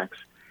 11th attacks.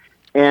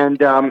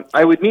 And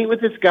I would meet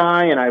with this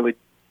guy, and I would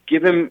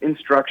give him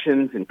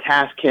instructions and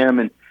task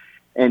him,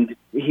 and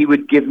he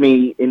would give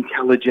me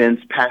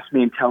intelligence, pass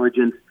me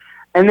intelligence,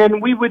 and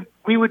then we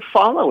would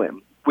follow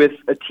him with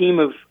a team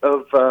of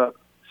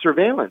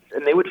surveillance,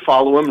 and they would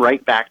follow him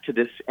right back to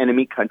this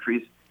enemy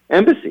country's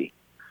embassy.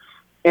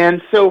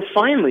 And so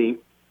finally,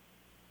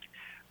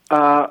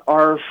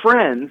 our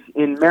friends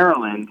in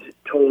Maryland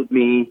told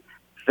me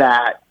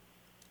that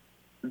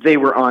they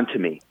were onto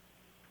me.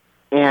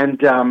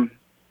 And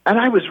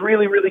I was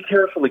really, really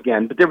careful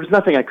again, but there was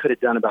nothing I could have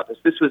done about this.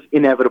 This was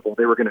inevitable.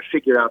 They were going to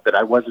figure out that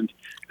I wasn't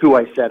who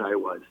I said I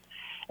was.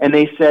 And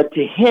they said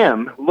to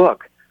him,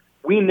 look,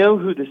 we know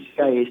who the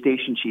CIA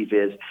station chief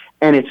is,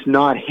 and it's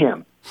not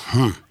him.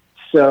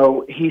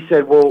 So he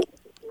said, well,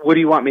 what do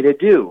you want me to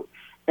do?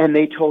 And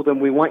they told him,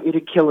 we want you to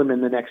kill him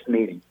in the next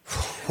meeting.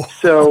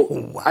 So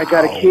wow. I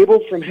got a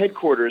cable from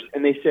headquarters,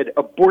 and they said,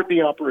 abort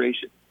the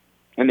operation.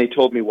 And they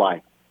told me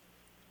why.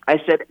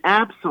 I said,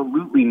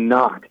 absolutely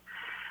not.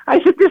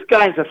 I said, this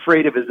guy's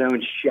afraid of his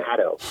own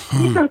shadow.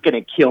 He's not going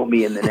to kill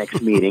me in the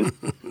next meeting.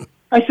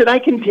 I said, I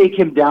can take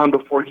him down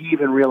before he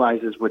even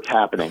realizes what's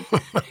happening.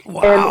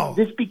 Wow. And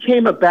this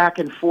became a back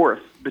and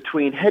forth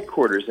between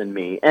headquarters and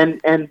me.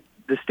 And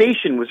the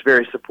station was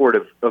very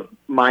supportive of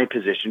my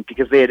position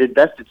because they had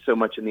invested so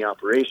much in the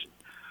operation.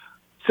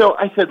 So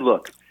I said,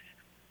 look,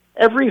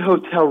 every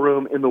hotel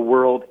room in the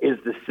world is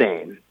the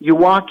same. You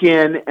walk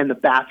in, and the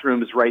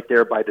bathroom is right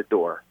there by the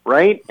door,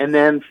 right? And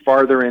then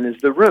farther in is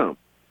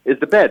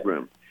the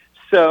bedroom.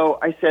 So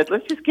I said,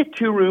 let's just get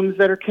 2 rooms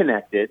that are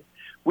connected.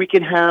 We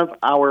can have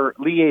our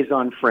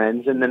liaison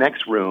friends in the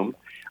next room.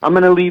 I'm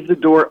going to leave the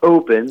door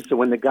open, so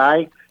when the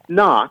guy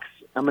knocks,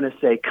 I'm going to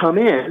say, come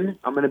in.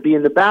 I'm going to be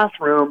in the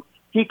bathroom.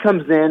 He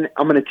comes in.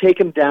 I'm going to take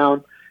him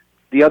down.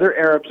 The other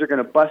Arabs are going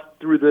to bust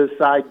through the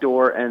side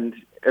door, and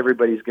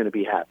everybody's going to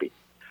be happy.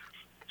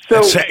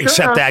 So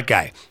except that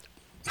guy.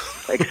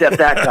 Except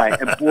that guy.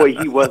 And boy,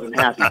 he wasn't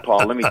happy,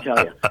 Paul, let me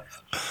tell you.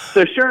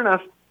 So sure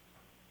enough,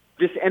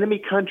 this enemy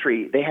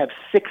country, they have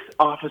 6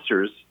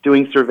 officers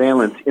doing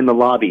surveillance in the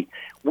lobby.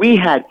 We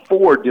had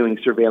 4 doing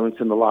surveillance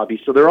in the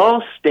lobby, so they're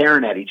all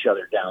staring at each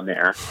other down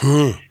there.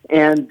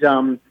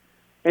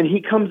 And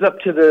he comes up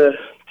to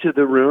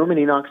the room and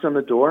he knocks on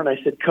the door, and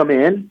I said, "Come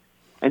in."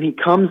 And he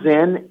comes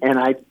in, and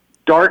I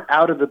dart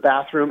out of the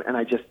bathroom and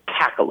I just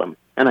tackle him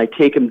and I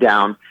take him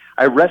down.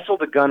 I wrestle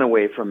the gun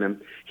away from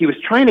him. He was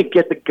trying to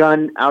get the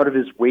gun out of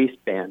his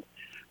waistband,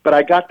 but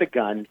I got the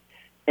gun,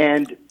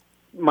 and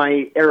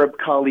my Arab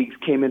colleagues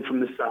came in from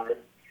the side.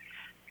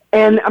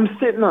 And I'm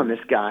sitting on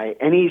this guy,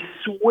 and he's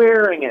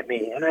swearing at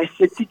me. And I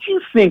said, "Did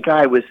you think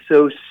I was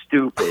so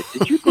stupid?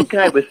 Did you think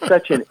I was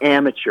such an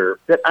amateur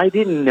that I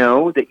didn't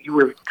know that you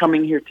were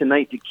coming here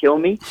tonight to kill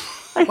me?"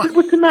 I said,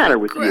 "What's the matter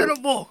with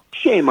you?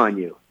 Shame on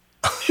you.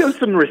 Show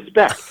some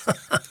respect."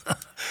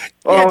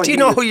 Do you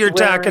know who you're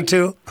talking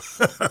to?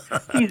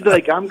 He's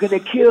like, "I'm going to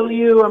kill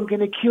you. I'm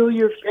going to kill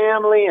your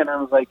family." And I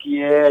was like,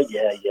 yeah.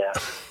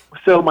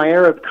 So my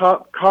Arab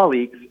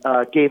colleagues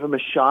gave him a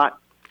shot,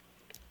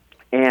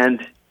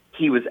 and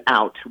he was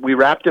out. We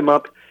wrapped him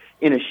up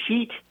in a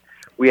sheet.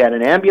 We had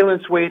an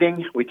ambulance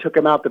waiting. We took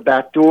him out the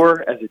back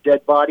door as a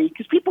dead body,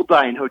 because people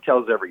die in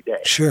hotels every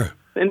day. Sure.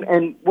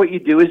 And what you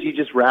do is you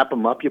just wrap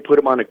him up, you put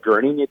him on a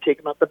gurney, and you take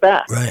him out the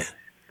back. Right.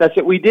 That's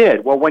what we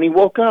did. Well, when he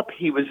woke up,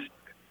 he was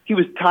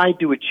tied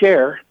to a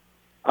chair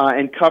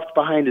and cuffed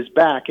behind his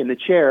back in the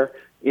chair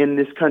in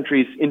this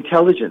country's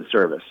intelligence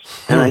service.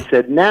 And I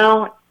said,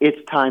 "Now it's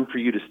time for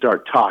you to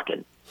start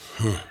talking."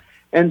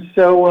 And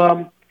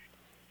so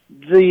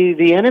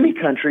the enemy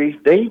country,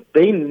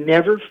 they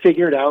never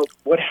figured out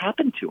what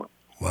happened to him.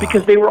 Wow.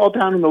 Because they were all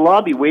down in the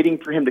lobby waiting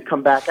for him to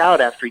come back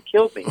out after he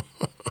killed me.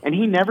 And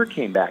he never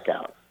came back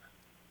out.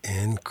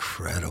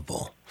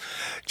 Incredible.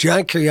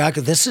 John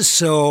Kiriakou, this is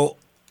so...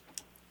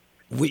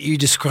 You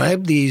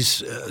describe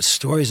these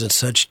stories in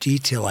such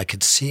detail. I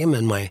could see them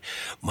in my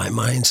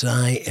mind's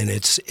eye, and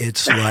it's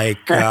like,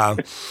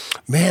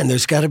 man,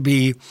 there's got to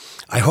be...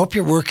 I hope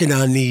you're working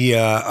on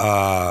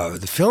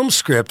the film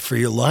script for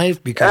your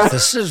life, because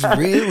this is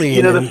really...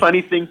 The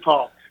funny thing,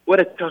 Paul, what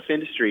a tough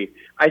industry.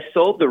 I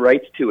sold the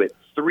rights to it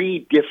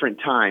 3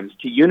 different times,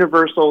 to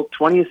Universal,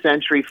 20th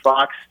Century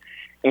Fox,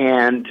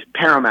 and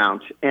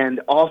Paramount, and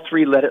all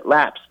 3 let it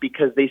lapse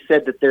because they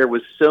said that there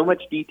was so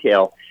much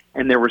detail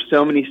and there were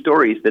so many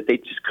stories that they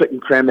just couldn't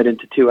cram it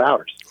into 2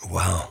 hours.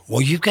 Wow.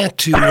 Well, you've got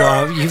to,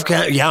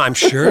 yeah, I'm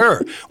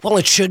sure. Well,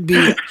 it should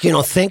be,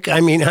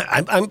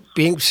 I'm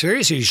being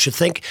serious here. You should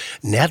think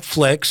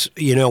Netflix,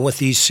 with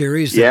these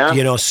series,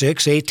 that,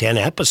 6, 8, 10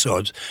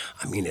 episodes.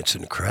 I mean, it's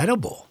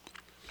incredible.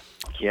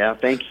 Yeah,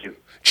 thank you.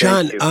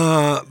 John,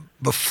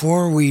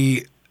 before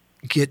we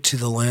get to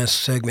the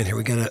last segment here,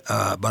 we got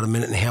about a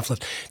minute and a half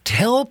left.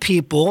 Tell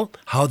people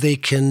how they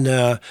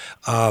can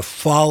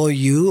follow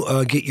you,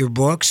 get your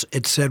books,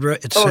 et cetera,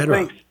 et cetera. Oh,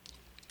 thanks.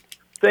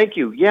 Thank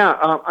you. Yeah,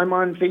 I'm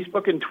on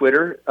Facebook and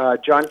Twitter,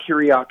 John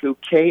Kiriakou,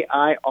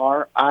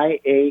 Kiriakou.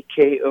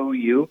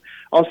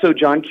 Also,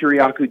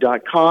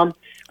 johnkiriakou.com.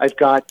 I've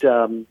got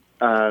the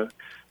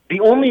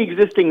only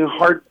existing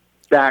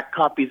hardback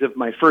copies of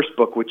my first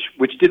book,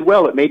 which did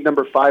well. It made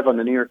number 5 on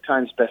the New York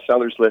Times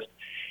bestsellers list.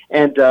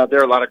 And there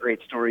are a lot of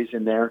great stories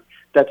in there.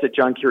 That's at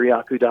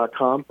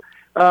johnkiriakou.com.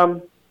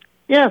 So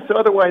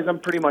otherwise, I'm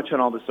pretty much on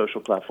all the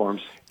social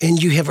platforms.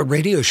 And you have a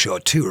radio show,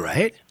 too,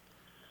 right?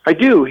 I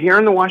do, here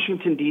in the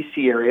Washington,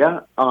 D.C.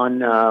 area on,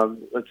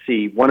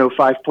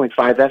 105.5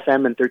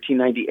 FM and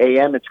 1390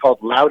 AM. It's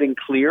called Loud and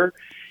Clear.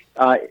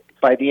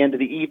 By the end of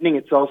the evening,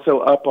 it's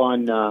also up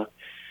on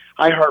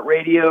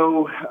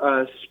iHeartRadio,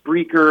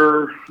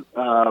 Spreaker,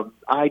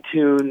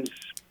 iTunes,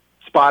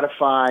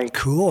 Spotify.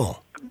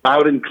 Cool.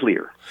 Loud and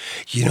Clear.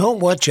 You know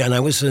what, John?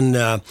 I was in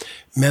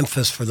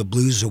Memphis for the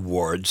Blues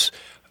Awards,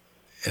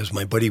 as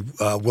my buddy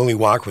Willie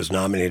Walker was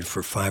nominated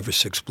for 5 or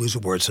 6 Blues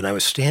Awards, and I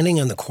was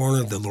standing on the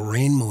corner of the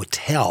Lorraine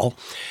Motel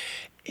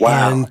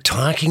and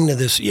talking to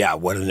this. Yeah,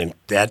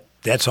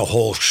 that's a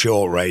whole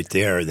show right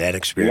there. That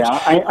experience.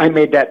 Yeah, I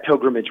made that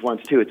pilgrimage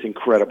once too. It's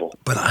incredible.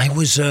 But I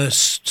was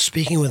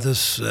speaking with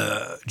this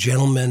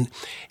gentleman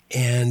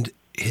and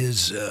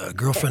his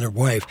girlfriend or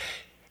wife.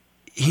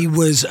 He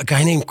was a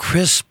guy named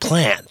Chris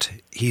Plant.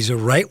 He's a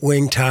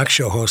right-wing talk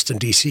show host in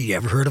D.C. You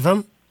ever heard of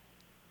him?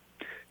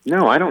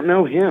 No, I don't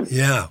know him.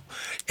 Yeah.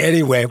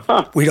 Anyway,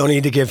 we don't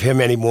need to give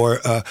him any more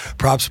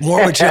props.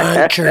 More with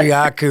John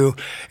Kiriakou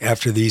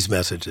after these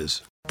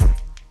messages.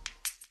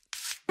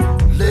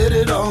 Let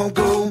it all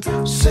go,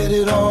 set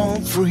it all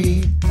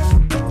free.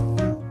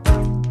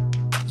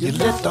 You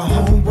let the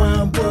whole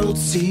wide world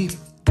see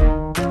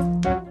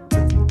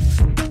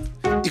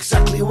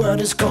exactly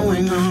what is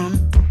going on.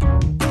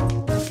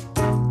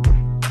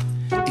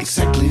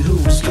 Exactly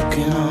who's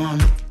looking on.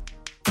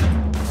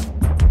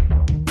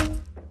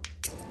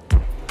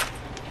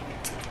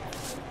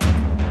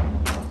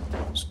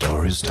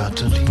 Stories start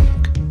to leak,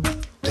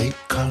 they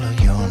color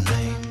your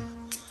name.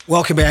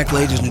 Welcome back,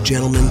 ladies and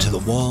gentlemen, to the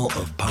Wall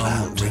of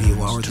Power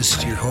Radio Hour. This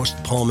is your host,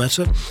 Paul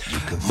Metsa.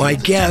 My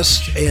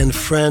guest and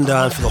friend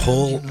on for the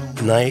whole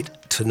night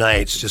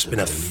tonight. It's just been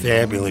a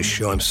fabulous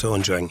show. I'm so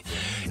enjoying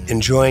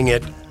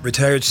it.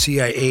 retired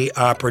CIA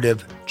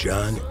operative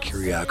John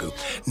Kiriakou.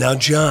 Now,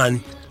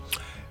 John,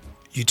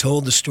 you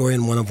told the story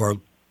in one of our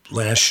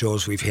last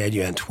shows. We've had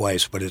you on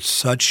twice, but it's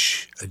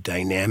such a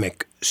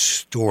dynamic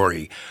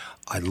story.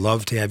 I'd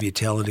love to have you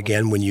tell it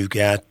again when you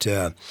got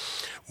Al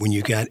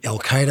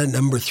Qaeda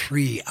number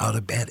 3 out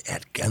of bed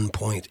at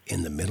gunpoint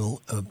in the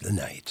middle of the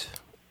night.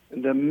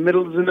 In the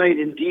middle of the night,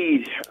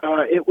 indeed.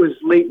 It was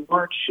late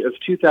March of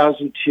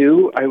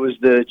 2002. I was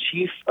the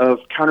chief of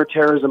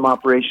counterterrorism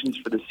operations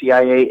for the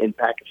CIA in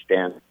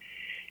Pakistan.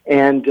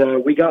 And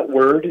we got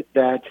word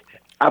that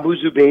Abu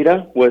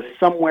Zubaydah was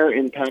somewhere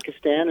in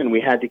Pakistan, and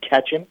we had to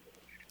catch him.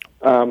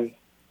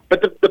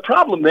 But the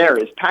problem there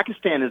is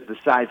Pakistan is the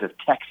size of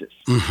Texas,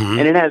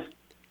 and it has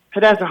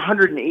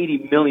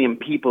 180 million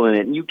people in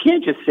it, and you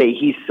can't just say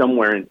he's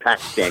somewhere in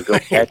Pakistan, go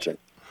catch him.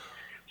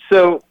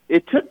 So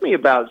it took me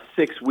about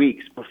 6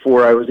 weeks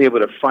before I was able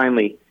to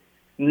finally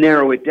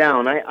narrow it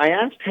down. I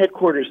asked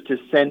headquarters to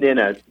send in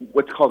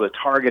what's called a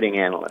targeting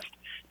analyst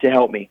to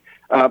help me.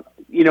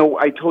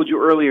 I told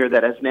you earlier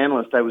that as an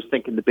analyst, I was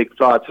thinking the big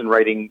thoughts and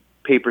writing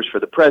papers for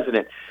the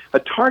president. A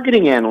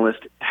targeting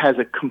analyst has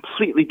a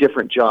completely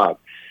different job.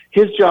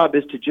 His job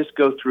is to just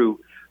go through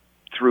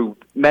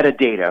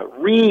metadata,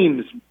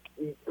 reams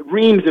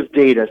of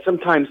data,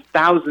 sometimes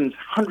thousands,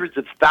 hundreds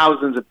of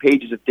thousands of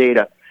pages of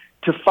data,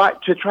 to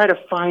try to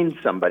find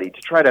somebody,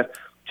 to try to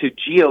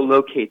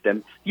geolocate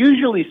them,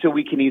 usually so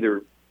we can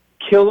either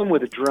kill them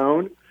with a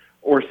drone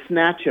or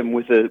snatch them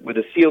with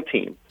a SEAL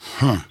team.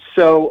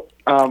 So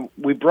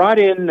we brought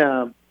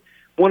in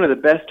one of the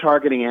best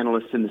targeting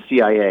analysts in the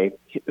CIA,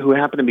 who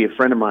happened to be a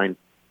friend of mine,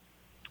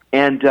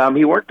 and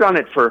he worked on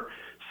it for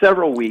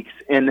several weeks,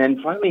 and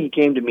then finally he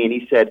came to me and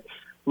he said,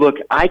 look,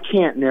 I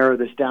can't narrow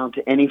this down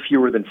to any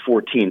fewer than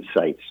 14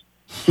 sites.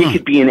 He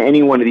could be in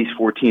any one of these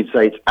 14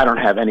 sites. I don't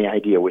have any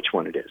idea which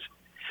one it is.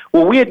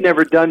 Well, we had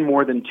never done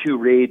more than 2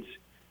 raids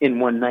in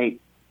one night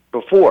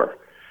before.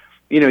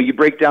 You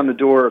break down the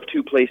door of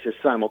 2 places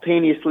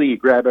simultaneously, you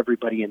grab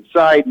everybody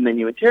inside, and then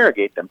you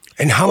interrogate them.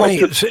 And how many,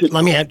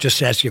 let me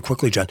just ask you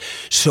quickly, John.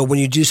 So when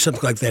you do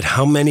something like that,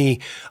 how many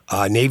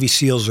Navy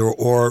SEALs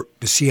or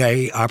the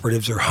CIA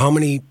operatives, or how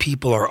many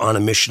people are on a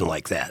mission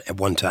like that at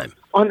one time?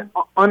 On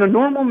a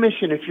normal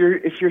mission, if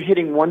you're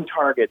hitting one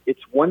target,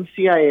 it's one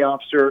CIA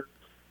officer,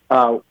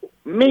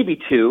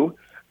 maybe 2,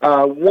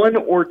 1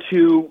 or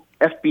 2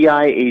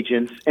 FBI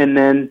agents, and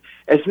then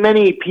as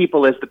many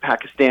people as the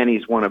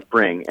Pakistanis want to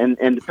bring. And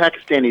the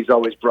Pakistanis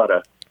always brought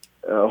a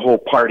whole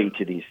party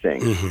to these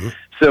things.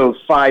 So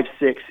 5,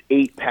 6,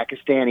 8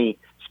 Pakistani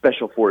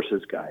Special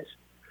Forces guys.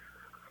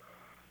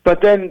 But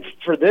then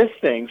for this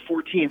thing,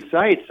 14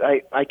 sites,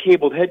 I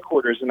cabled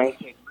headquarters and I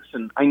said,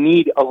 listen, I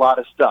need a lot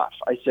of stuff.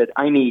 I said,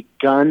 I need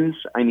guns,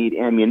 I need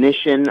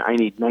ammunition, I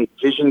need night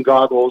vision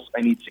goggles,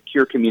 I need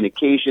secure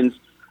communications,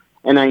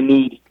 and I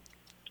need,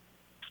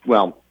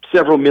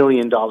 several $1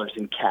 million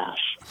in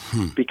cash,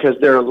 because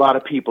there are a lot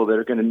of people that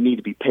are going to need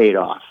to be paid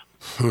off.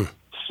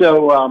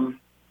 So,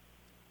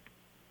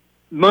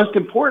 most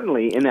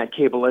importantly, in that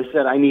cable, I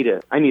said I need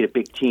a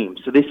big team.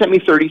 So they sent me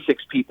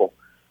 36 people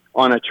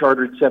on a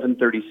chartered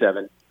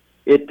 737.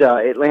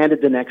 It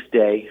landed the next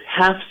day,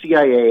 half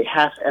CIA,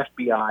 half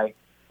FBI.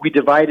 We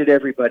divided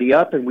everybody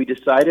up, and we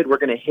decided we're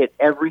going to hit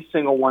every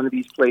single one of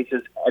these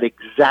places at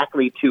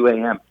exactly 2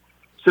 a.m.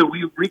 So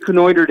we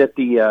reconnoitered at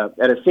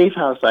a safe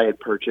house I had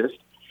purchased.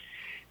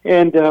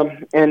 And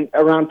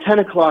around 10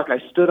 o'clock, I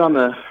stood on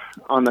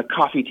the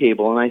coffee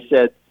table and I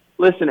said,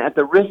 listen, at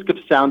the risk of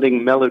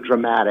sounding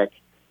melodramatic,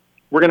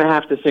 we're going to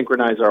have to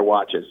synchronize our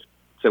watches.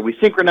 So we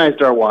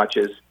synchronized our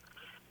watches,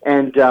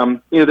 and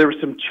there were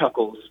some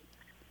chuckles.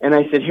 And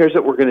I said, here's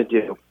what we're going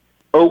to do.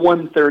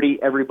 01:30,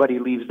 everybody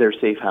leaves their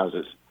safe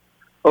houses.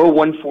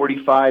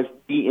 01:45,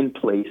 be in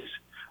place.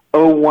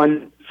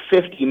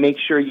 01:50, make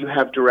sure you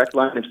have direct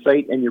line of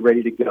sight and you're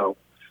ready to go.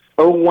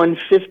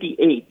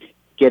 01:58,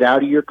 get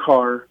out of your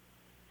car.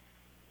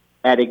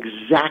 At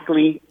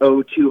exactly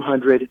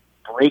 0200,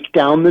 break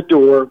down the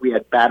door. We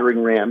had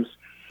battering rams.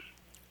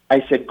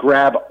 I said,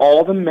 grab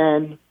all the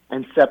men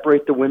and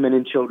separate the women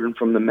and children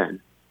from the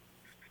men.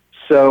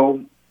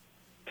 So,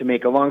 to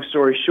make a long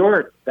story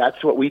short,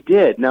 that's what we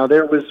did. Now,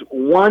 there was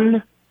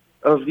one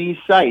of these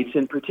sites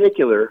in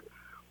particular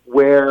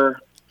where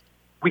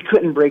we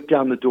couldn't break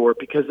down the door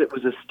because it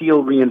was a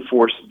steel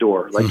reinforced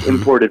door, like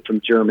imported from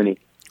Germany.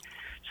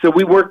 So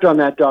we worked on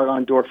that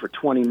doggone door for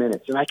 20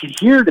 minutes, and I could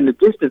hear it in the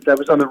distance. I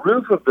was on the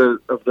roof of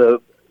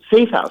the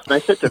safe house, and I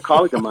said to a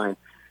colleague of mine,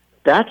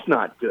 that's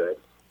not good.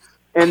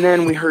 And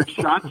then we heard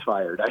shots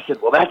fired. I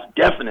said, well, that's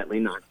definitely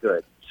not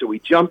good. So we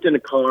jumped in a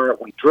car,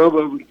 we drove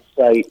over to the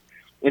site,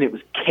 and it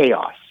was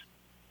chaos.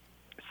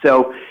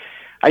 So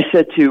I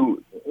said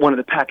to one of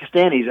the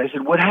Pakistanis, I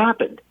said, what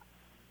happened?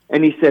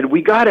 And he said,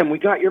 we got him, we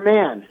got your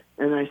man.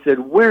 And I said,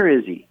 where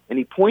is he? And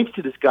he points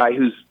to this guy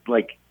who's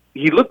like,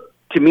 he looked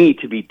to me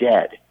to be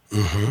dead.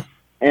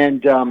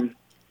 And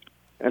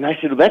I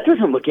said, well, that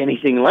doesn't look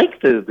anything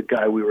like the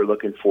guy we were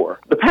looking for.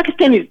 The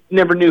Pakistanis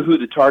never knew who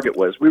the target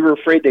was. We were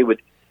afraid they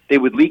would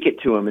leak it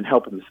to him and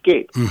help him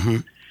escape.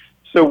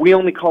 So we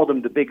only called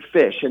him the Big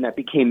Fish, and that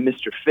became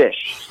Mr.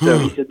 Fish. So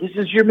he said, "This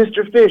is your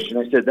Mr. Fish." And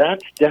I said,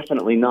 "That's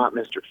definitely not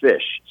Mr.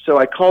 Fish." So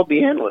I called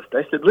the analyst.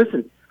 I said,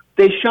 "Listen,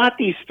 they shot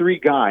these 3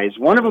 guys.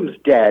 One of them's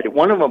dead.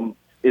 One of them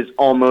is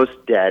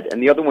almost dead,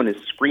 and the other one is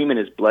screaming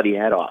his bloody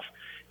head off."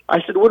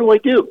 I said, "What do I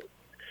do?"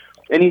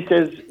 And he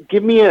says,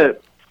 "Give me a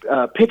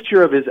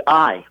picture of his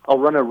eye. I'll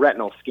run a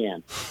retinal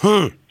scan."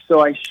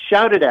 So I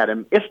shouted at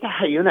him, "Esta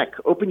hayunek,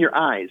 open your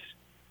eyes."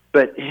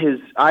 But his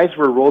eyes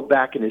were rolled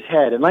back in his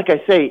head. And like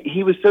I say,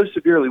 he was so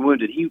severely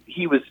wounded.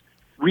 He was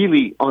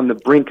really on the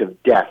brink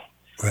of death.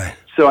 Right.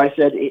 So I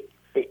said,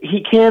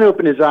 he can't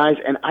open his eyes,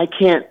 and I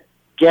can't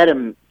get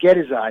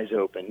his eyes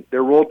open.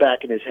 They're rolled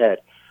back in his head.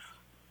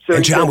 So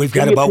and John, we've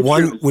got about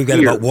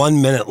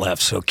 1 minute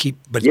left. So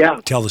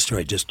tell the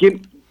story. Just give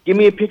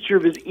me a picture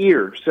of his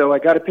ear. So I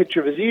got a picture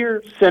of his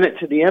ear, sent it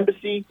to the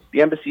embassy.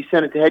 The embassy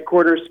sent it to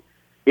headquarters.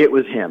 It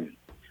was him.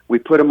 We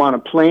put him on a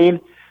plane.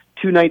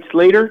 2 nights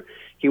later,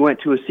 he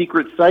went to a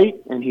secret site,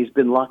 and he's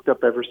been locked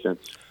up ever since.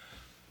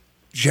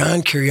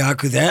 John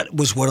Kiriakou, that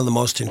was one of the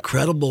most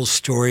incredible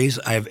stories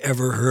I've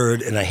ever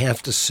heard. And I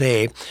have to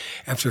say,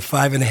 after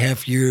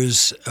 5.5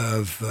 years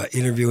of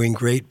interviewing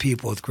great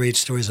people with great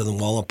stories on the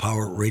Wall of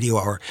Power Radio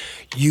Hour,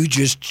 you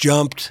just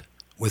jumped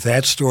with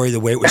that story,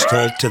 the way it was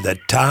told, to the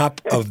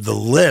top of the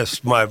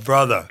list, my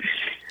brother.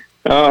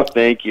 Oh,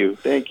 thank you,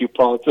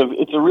 Paul.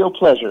 It's a real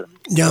pleasure.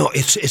 No,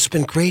 it's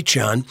been great,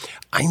 John.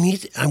 I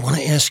want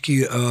to ask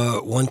you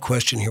one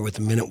question here with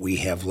the minute we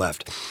have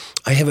left.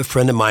 I have a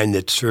friend of mine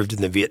that served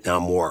in the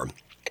Vietnam War,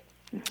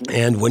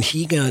 and when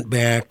he got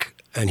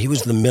back, and he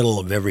was in the middle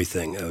of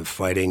everything, of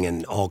fighting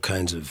and all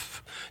kinds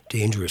of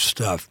dangerous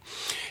stuff,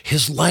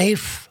 his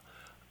life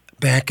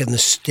back in the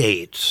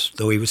States,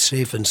 though he was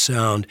safe and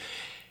sound,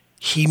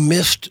 he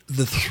missed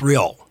the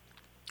thrill.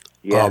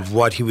 Yeah. Of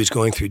what he was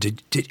going through.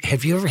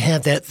 Have you ever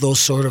had those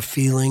sort of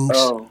feelings?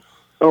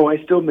 Oh, I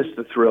still miss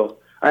the thrill.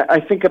 I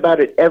think about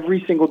it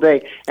every single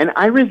day. And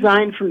I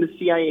resigned from the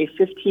CIA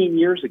 15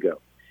 years ago,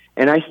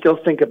 and I still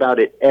think about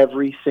it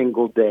every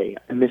single day.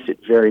 I miss it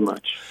very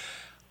much.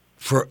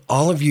 For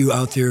all of you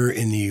out there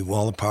in the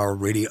Wall of Power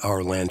Radio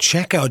Hour land,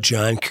 check out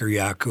John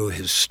Kiriakou,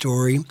 his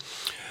story,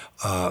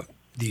 the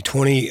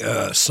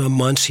 20-some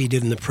months he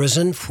did in the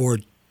prison for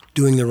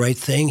doing the right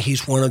thing.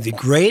 He's one of the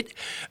great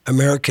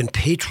American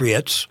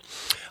patriots,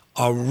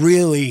 a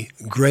really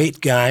great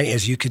guy,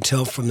 as you can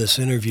tell from this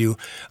interview,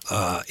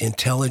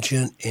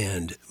 intelligent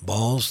and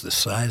balls the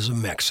size of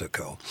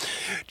Mexico.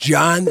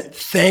 John,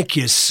 thank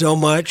you so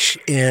much.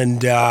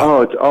 And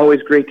it's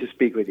always great to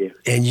speak with you.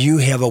 And you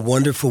have a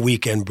wonderful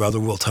weekend, brother.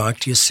 We'll talk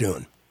to you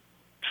soon.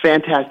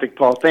 Fantastic,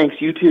 Paul. Thanks.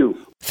 You too.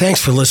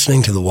 Thanks for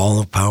listening to the Wall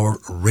of Power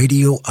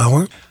Radio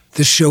Hour.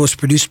 This show is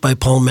produced by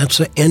Paul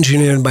Metza,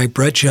 engineered by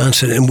Brett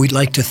Johnson, and we'd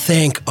like to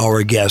thank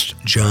our guest,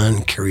 John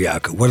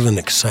Kiriakou. What an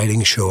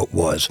exciting show it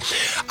was.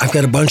 I've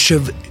got a bunch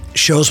of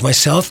shows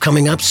myself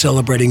coming up,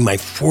 celebrating my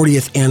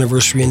 40th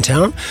anniversary in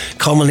town,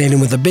 culminating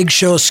with a big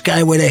show,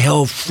 Skyway to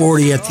Hell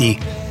 40 at the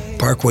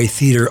Parkway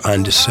Theater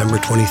on December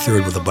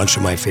 23rd with a bunch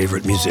of my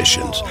favorite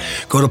musicians.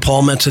 Go to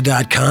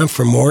paulmetza.com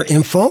for more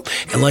info,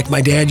 and like my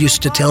dad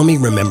used to tell me,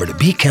 remember to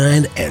be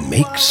kind and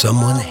make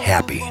someone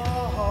happy.